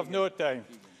about, I've no time,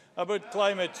 about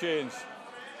climate change.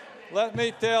 Let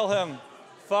me tell him,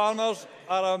 farmers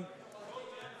are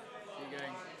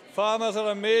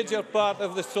a major part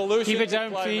of the solution to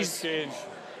climate change,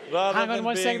 rather than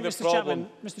being the problem.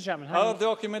 Mr. Chapman, Our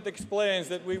document explains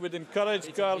that we would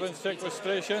encourage carbon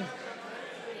sequestration.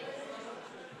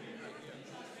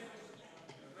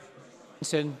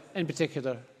 In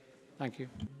particular. Thank you.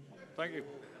 Thank you.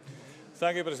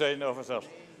 Thank you, Presiding Officer.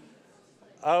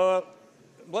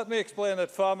 Let me explain that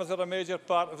farmers are a major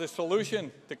part of the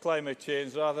solution to climate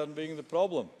change rather than being the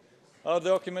problem. Our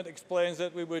document explains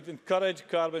that we would encourage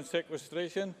carbon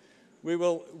sequestration, we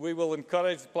will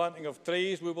encourage the planting of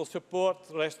trees, we will support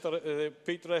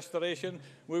peat restoration,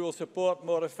 we will support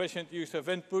more efficient use of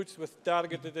inputs with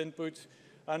targeted inputs,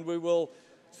 and we will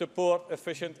support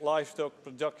efficient livestock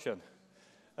production.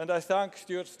 And I thank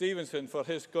Stuart Stevenson for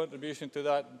his contribution to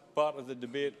that part of the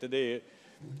debate today.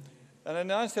 And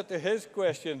in answer to his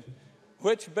question,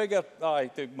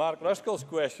 to Mark Ruskell's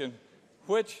question,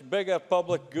 which bigger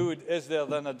public good is there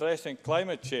than addressing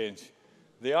climate change?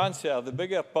 The answer, the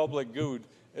bigger public good,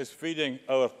 is feeding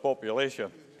our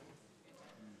population.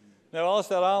 Now,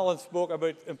 Alistair Allen spoke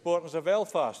about the importance of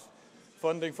ELFAST,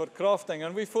 funding for crofting,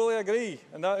 and we fully agree,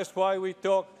 and that is why we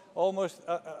talk almost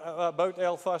about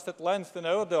ELFAST at length in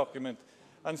our document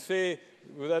and say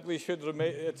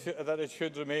that it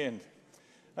should remain.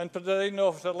 And, Presiding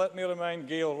Officer, let me remind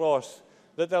Gail Ross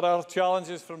that there are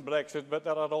challenges from Brexit, but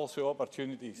there are also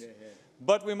opportunities.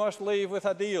 But we must leave with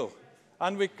a deal.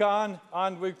 And we can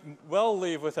and we will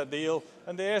leave with a deal,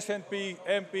 and the SNP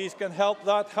MPs can help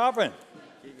that happen.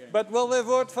 But will they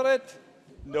vote for it?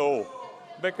 No.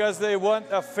 Because they want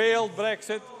a failed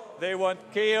Brexit. They want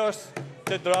chaos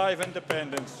to drive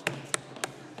independence.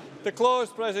 To close,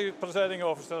 Presiding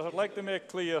Officer, I'd like to make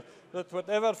clear that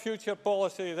whatever future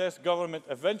policy this government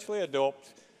eventually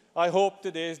adopts, I hope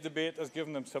today's debate has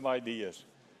given them some ideas.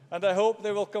 And I hope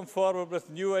they will come forward with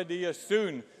new ideas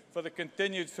soon for the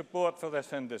continued support for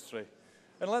this industry.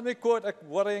 And let me quote a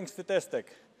worrying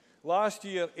statistic. Last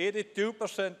year,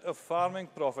 82% of farming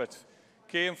profits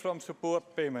came from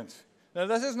support payments. Now,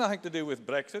 this has nothing to do with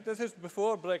Brexit. This is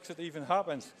before Brexit even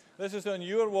happens. This is on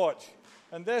your watch.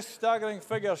 And this staggering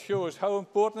figure shows how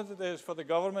important it is for the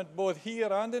government, both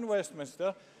here and in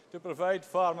Westminster, to provide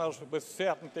farmers with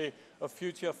certainty of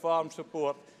future farm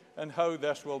support and how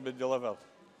this will be delivered.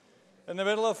 In the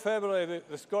middle of February,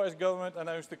 the Scottish Government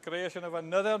announced the creation of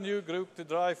another new group to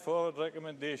drive forward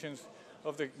recommendations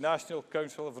of the National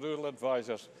Council of Rural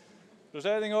Advisors.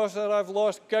 Presiding Officer, I've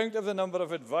lost count of the number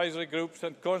of advisory groups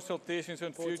and consultations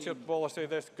on future policy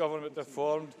this government has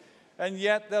formed, and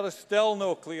yet there is still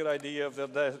no clear idea of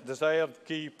the desired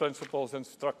key principles and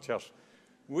structures.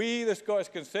 We, the Scottish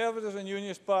Conservatives and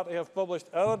Unionist Party, have published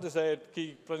our desired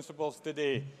key principles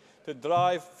today to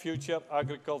drive future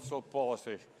agricultural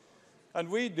policy. And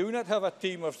we do not have a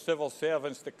team of civil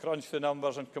servants to crunch the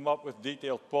numbers and come up with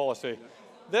detailed policy.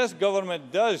 This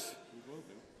government does.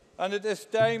 And it is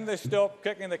time they stop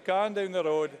kicking the can down the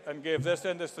road and gave this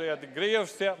industry a degree of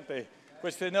certainty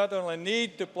which they not only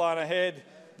need to plan ahead,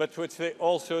 but which they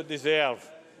also deserve.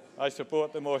 I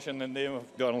support the motion in the name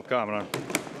of Donald Cameron.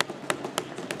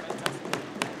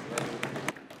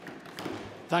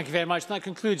 Thank you very much. That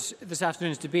concludes this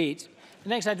afternoon's debate. The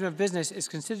next item of business is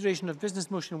consideration of Business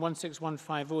Motion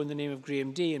 16150 in the name of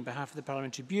Graham Day on behalf of the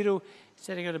Parliamentary Bureau,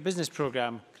 setting out a business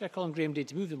programme. Could I call on Graham Day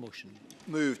to move the motion?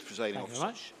 Moved, Presiding Thank you Officer.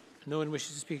 very much. No one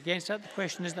wishes to speak against that. The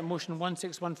question is that motion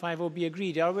 16150 be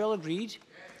agreed. Are we all agreed?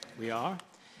 We are.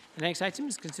 The next item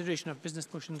is consideration of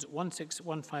business motions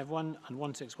 16151 and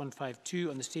 16152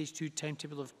 on the stage 2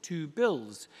 timetable of 2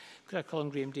 bills. Could I call on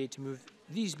Graham Day to move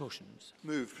these motions?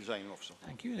 Moved, Presiding Officer.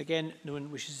 Thank you. And again, no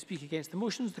one wishes to speak against the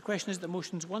motions. The question is that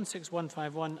motions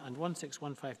 16151 and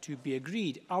 16152 be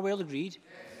agreed. Are we all agreed?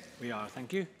 Yes. We are.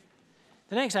 Thank you.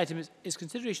 The next item is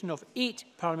consideration of 8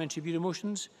 Parliamentary Bureau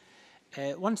motions,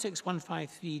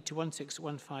 16153 to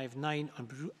 16159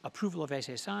 on approval of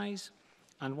SSIs,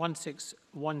 and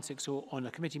 16160 on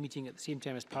a committee meeting at the same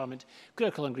time as Parliament. Could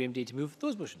I call on Graham Day to move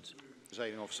those motions?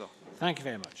 Presiding Officer. Thank you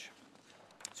very much.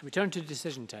 So we turn to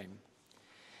decision time.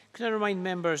 Could I remind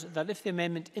members that if the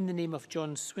amendment in the name of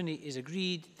John Swinney is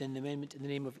agreed, then the amendment in the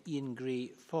name of Ian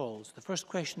Gray falls. The first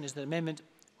question is that amendment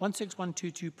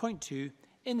 16122.2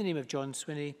 in the name of John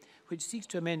Swinney, which seeks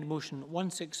to amend motion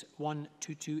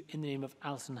 16122 in the name of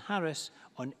Alison Harris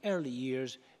on early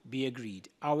years, be agreed.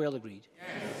 Are we all agreed? Yes.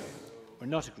 We're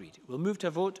not agreed. We'll move to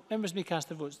a vote. Members may cast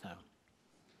their votes now.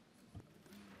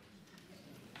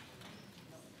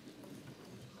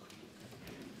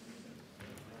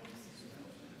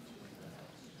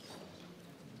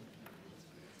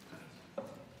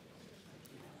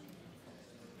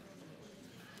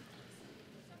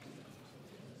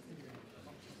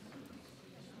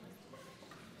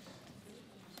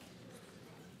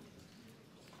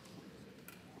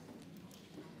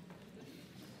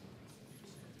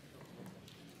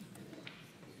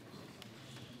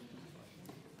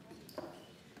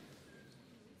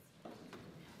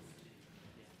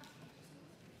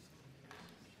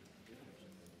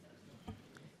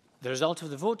 The result of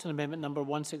the vote on amendment number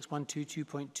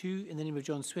 16122.2 in the name of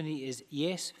John Swinney is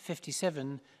yes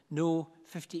 57, no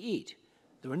 58.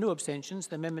 There were no abstentions.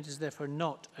 The amendment is therefore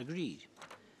not agreed.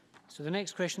 So the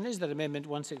next question is that amendment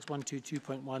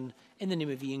 16122.1 in the name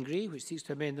of Ian Gray, which seeks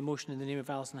to amend the motion in the name of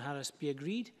Alison Harris, be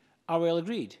agreed. Are we all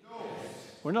agreed? No.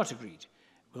 We're not agreed.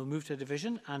 We'll move to a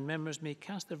division and members may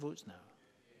cast their votes now.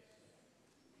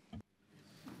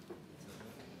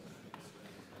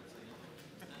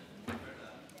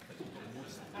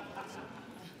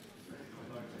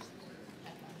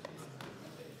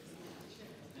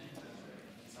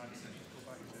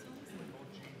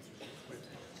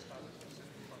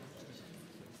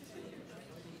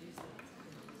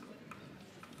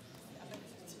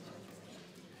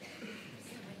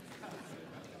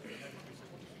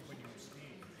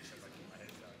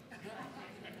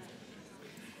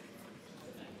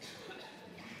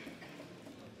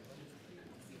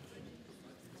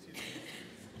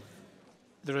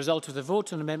 The result of the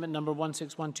vote on amendment number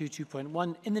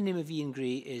 16122.1 in the name of Ian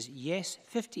Gray is yes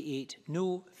 58,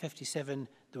 no 57.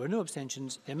 There were no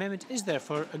abstentions. The amendment is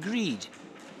therefore agreed.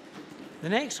 The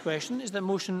next question is that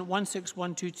motion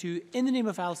 16122 in the name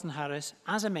of Alison Harris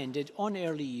as amended on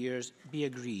early years be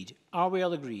agreed. Are we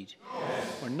all agreed?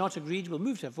 Yes. We're not agreed. We'll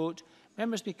move to a vote.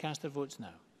 Members may cast their votes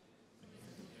now.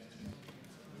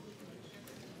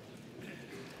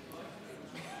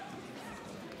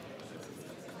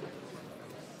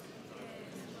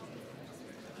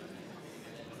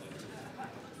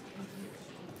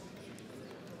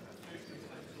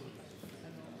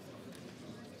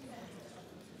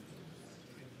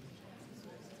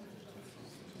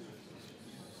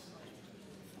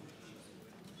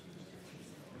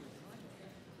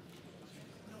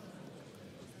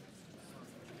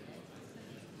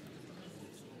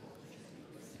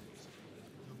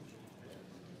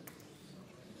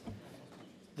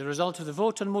 The result of the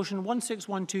vote on motion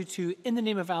 16122 in the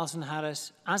name of Alison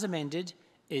Harris as amended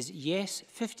is yes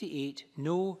 58,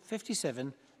 no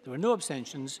 57. There were no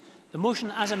abstentions. The motion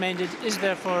as amended is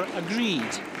therefore agreed.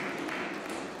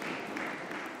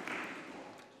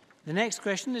 The next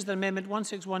question is that amendment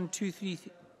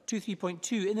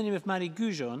 16123.2 in the name of Mary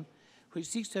Goujon, which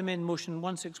seeks to amend motion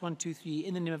 16123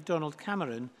 in the name of Donald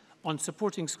Cameron on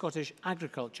supporting Scottish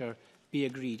agriculture be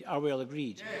agreed. Are we all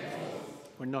agreed? Yes.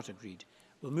 We're not agreed.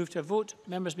 We'll move to a vote.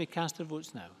 Members may cast their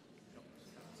votes now.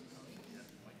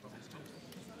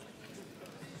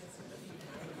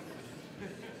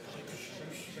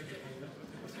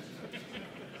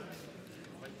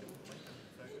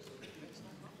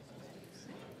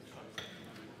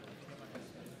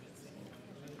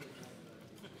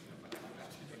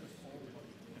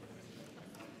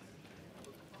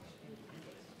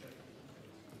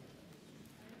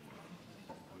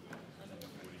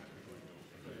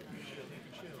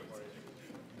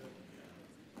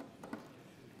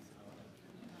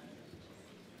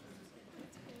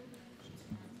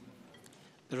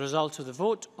 The result of the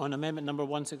vote on amendment number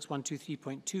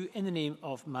 16123.2 in the name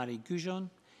of Marie Goujon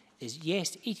is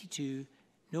yes 82,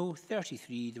 no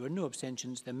 33. There were no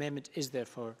abstentions. The amendment is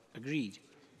therefore agreed.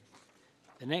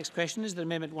 The next question is that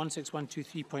amendment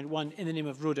 16123.1 in the name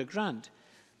of Rhoda Grant,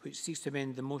 which seeks to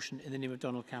amend the motion in the name of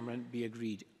Donald Cameron, be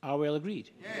agreed. Are we all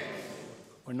agreed? Yes.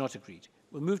 Or not agreed?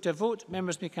 We'll move to a vote.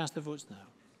 Members may cast their votes now.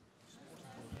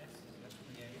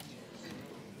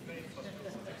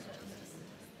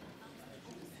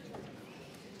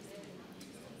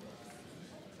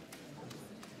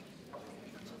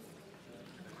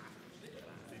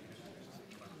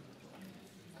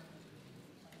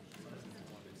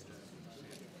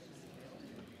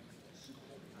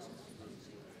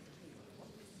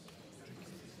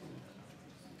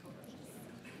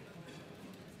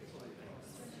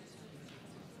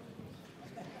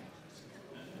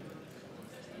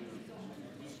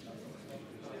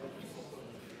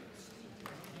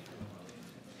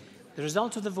 The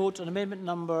result of the vote on amendment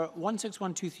number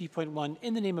 16123.1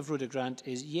 in the name of Rhoda Grant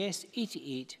is yes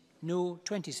 88, no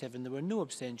 27. There were no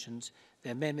abstentions.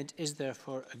 The amendment is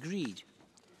therefore agreed.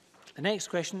 The next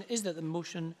question is that the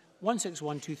motion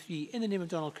 16123 in the name of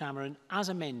Donald Cameron as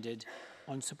amended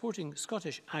on supporting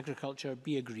Scottish agriculture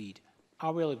be agreed.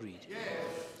 Are we all agreed? Yes.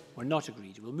 We're not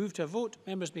agreed. We'll move to a vote.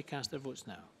 Members may cast their votes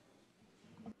now.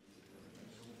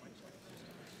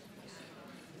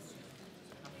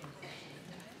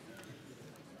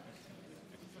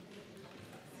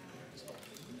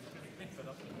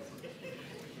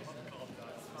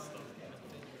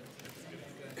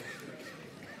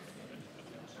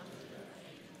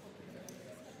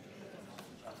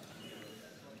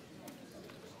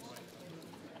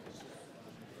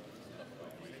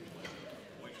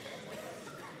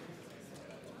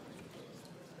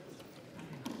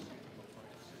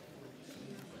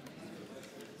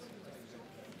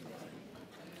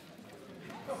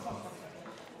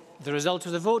 The result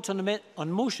of the vote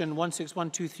on motion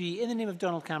 16123 in the name of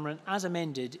Donald Cameron as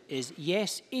amended is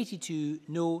yes 82,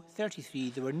 no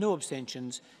 33. There were no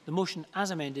abstentions. The motion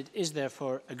as amended is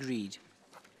therefore agreed.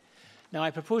 Now I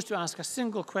propose to ask a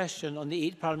single question on the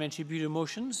 8 Parliamentary Bureau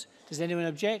motions. Does anyone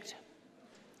object?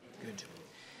 Good.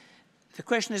 The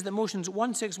question is that motions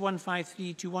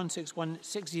 16153 to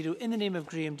 16160 in the name of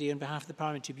Graham Day on behalf of the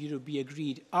Parliamentary Bureau be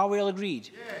agreed. Are we all agreed?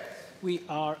 Yes. We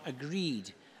are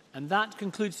agreed. And that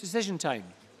concludes decision time.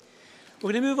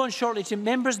 We're going to move on shortly to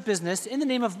members' business in the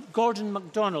name of Gordon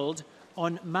MacDonald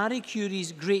on Marie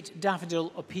Curie's Great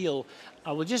Daffodil Appeal.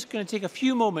 We're just going to take a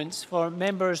few moments for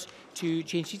members to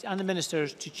change seats and the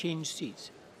ministers to change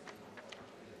seats.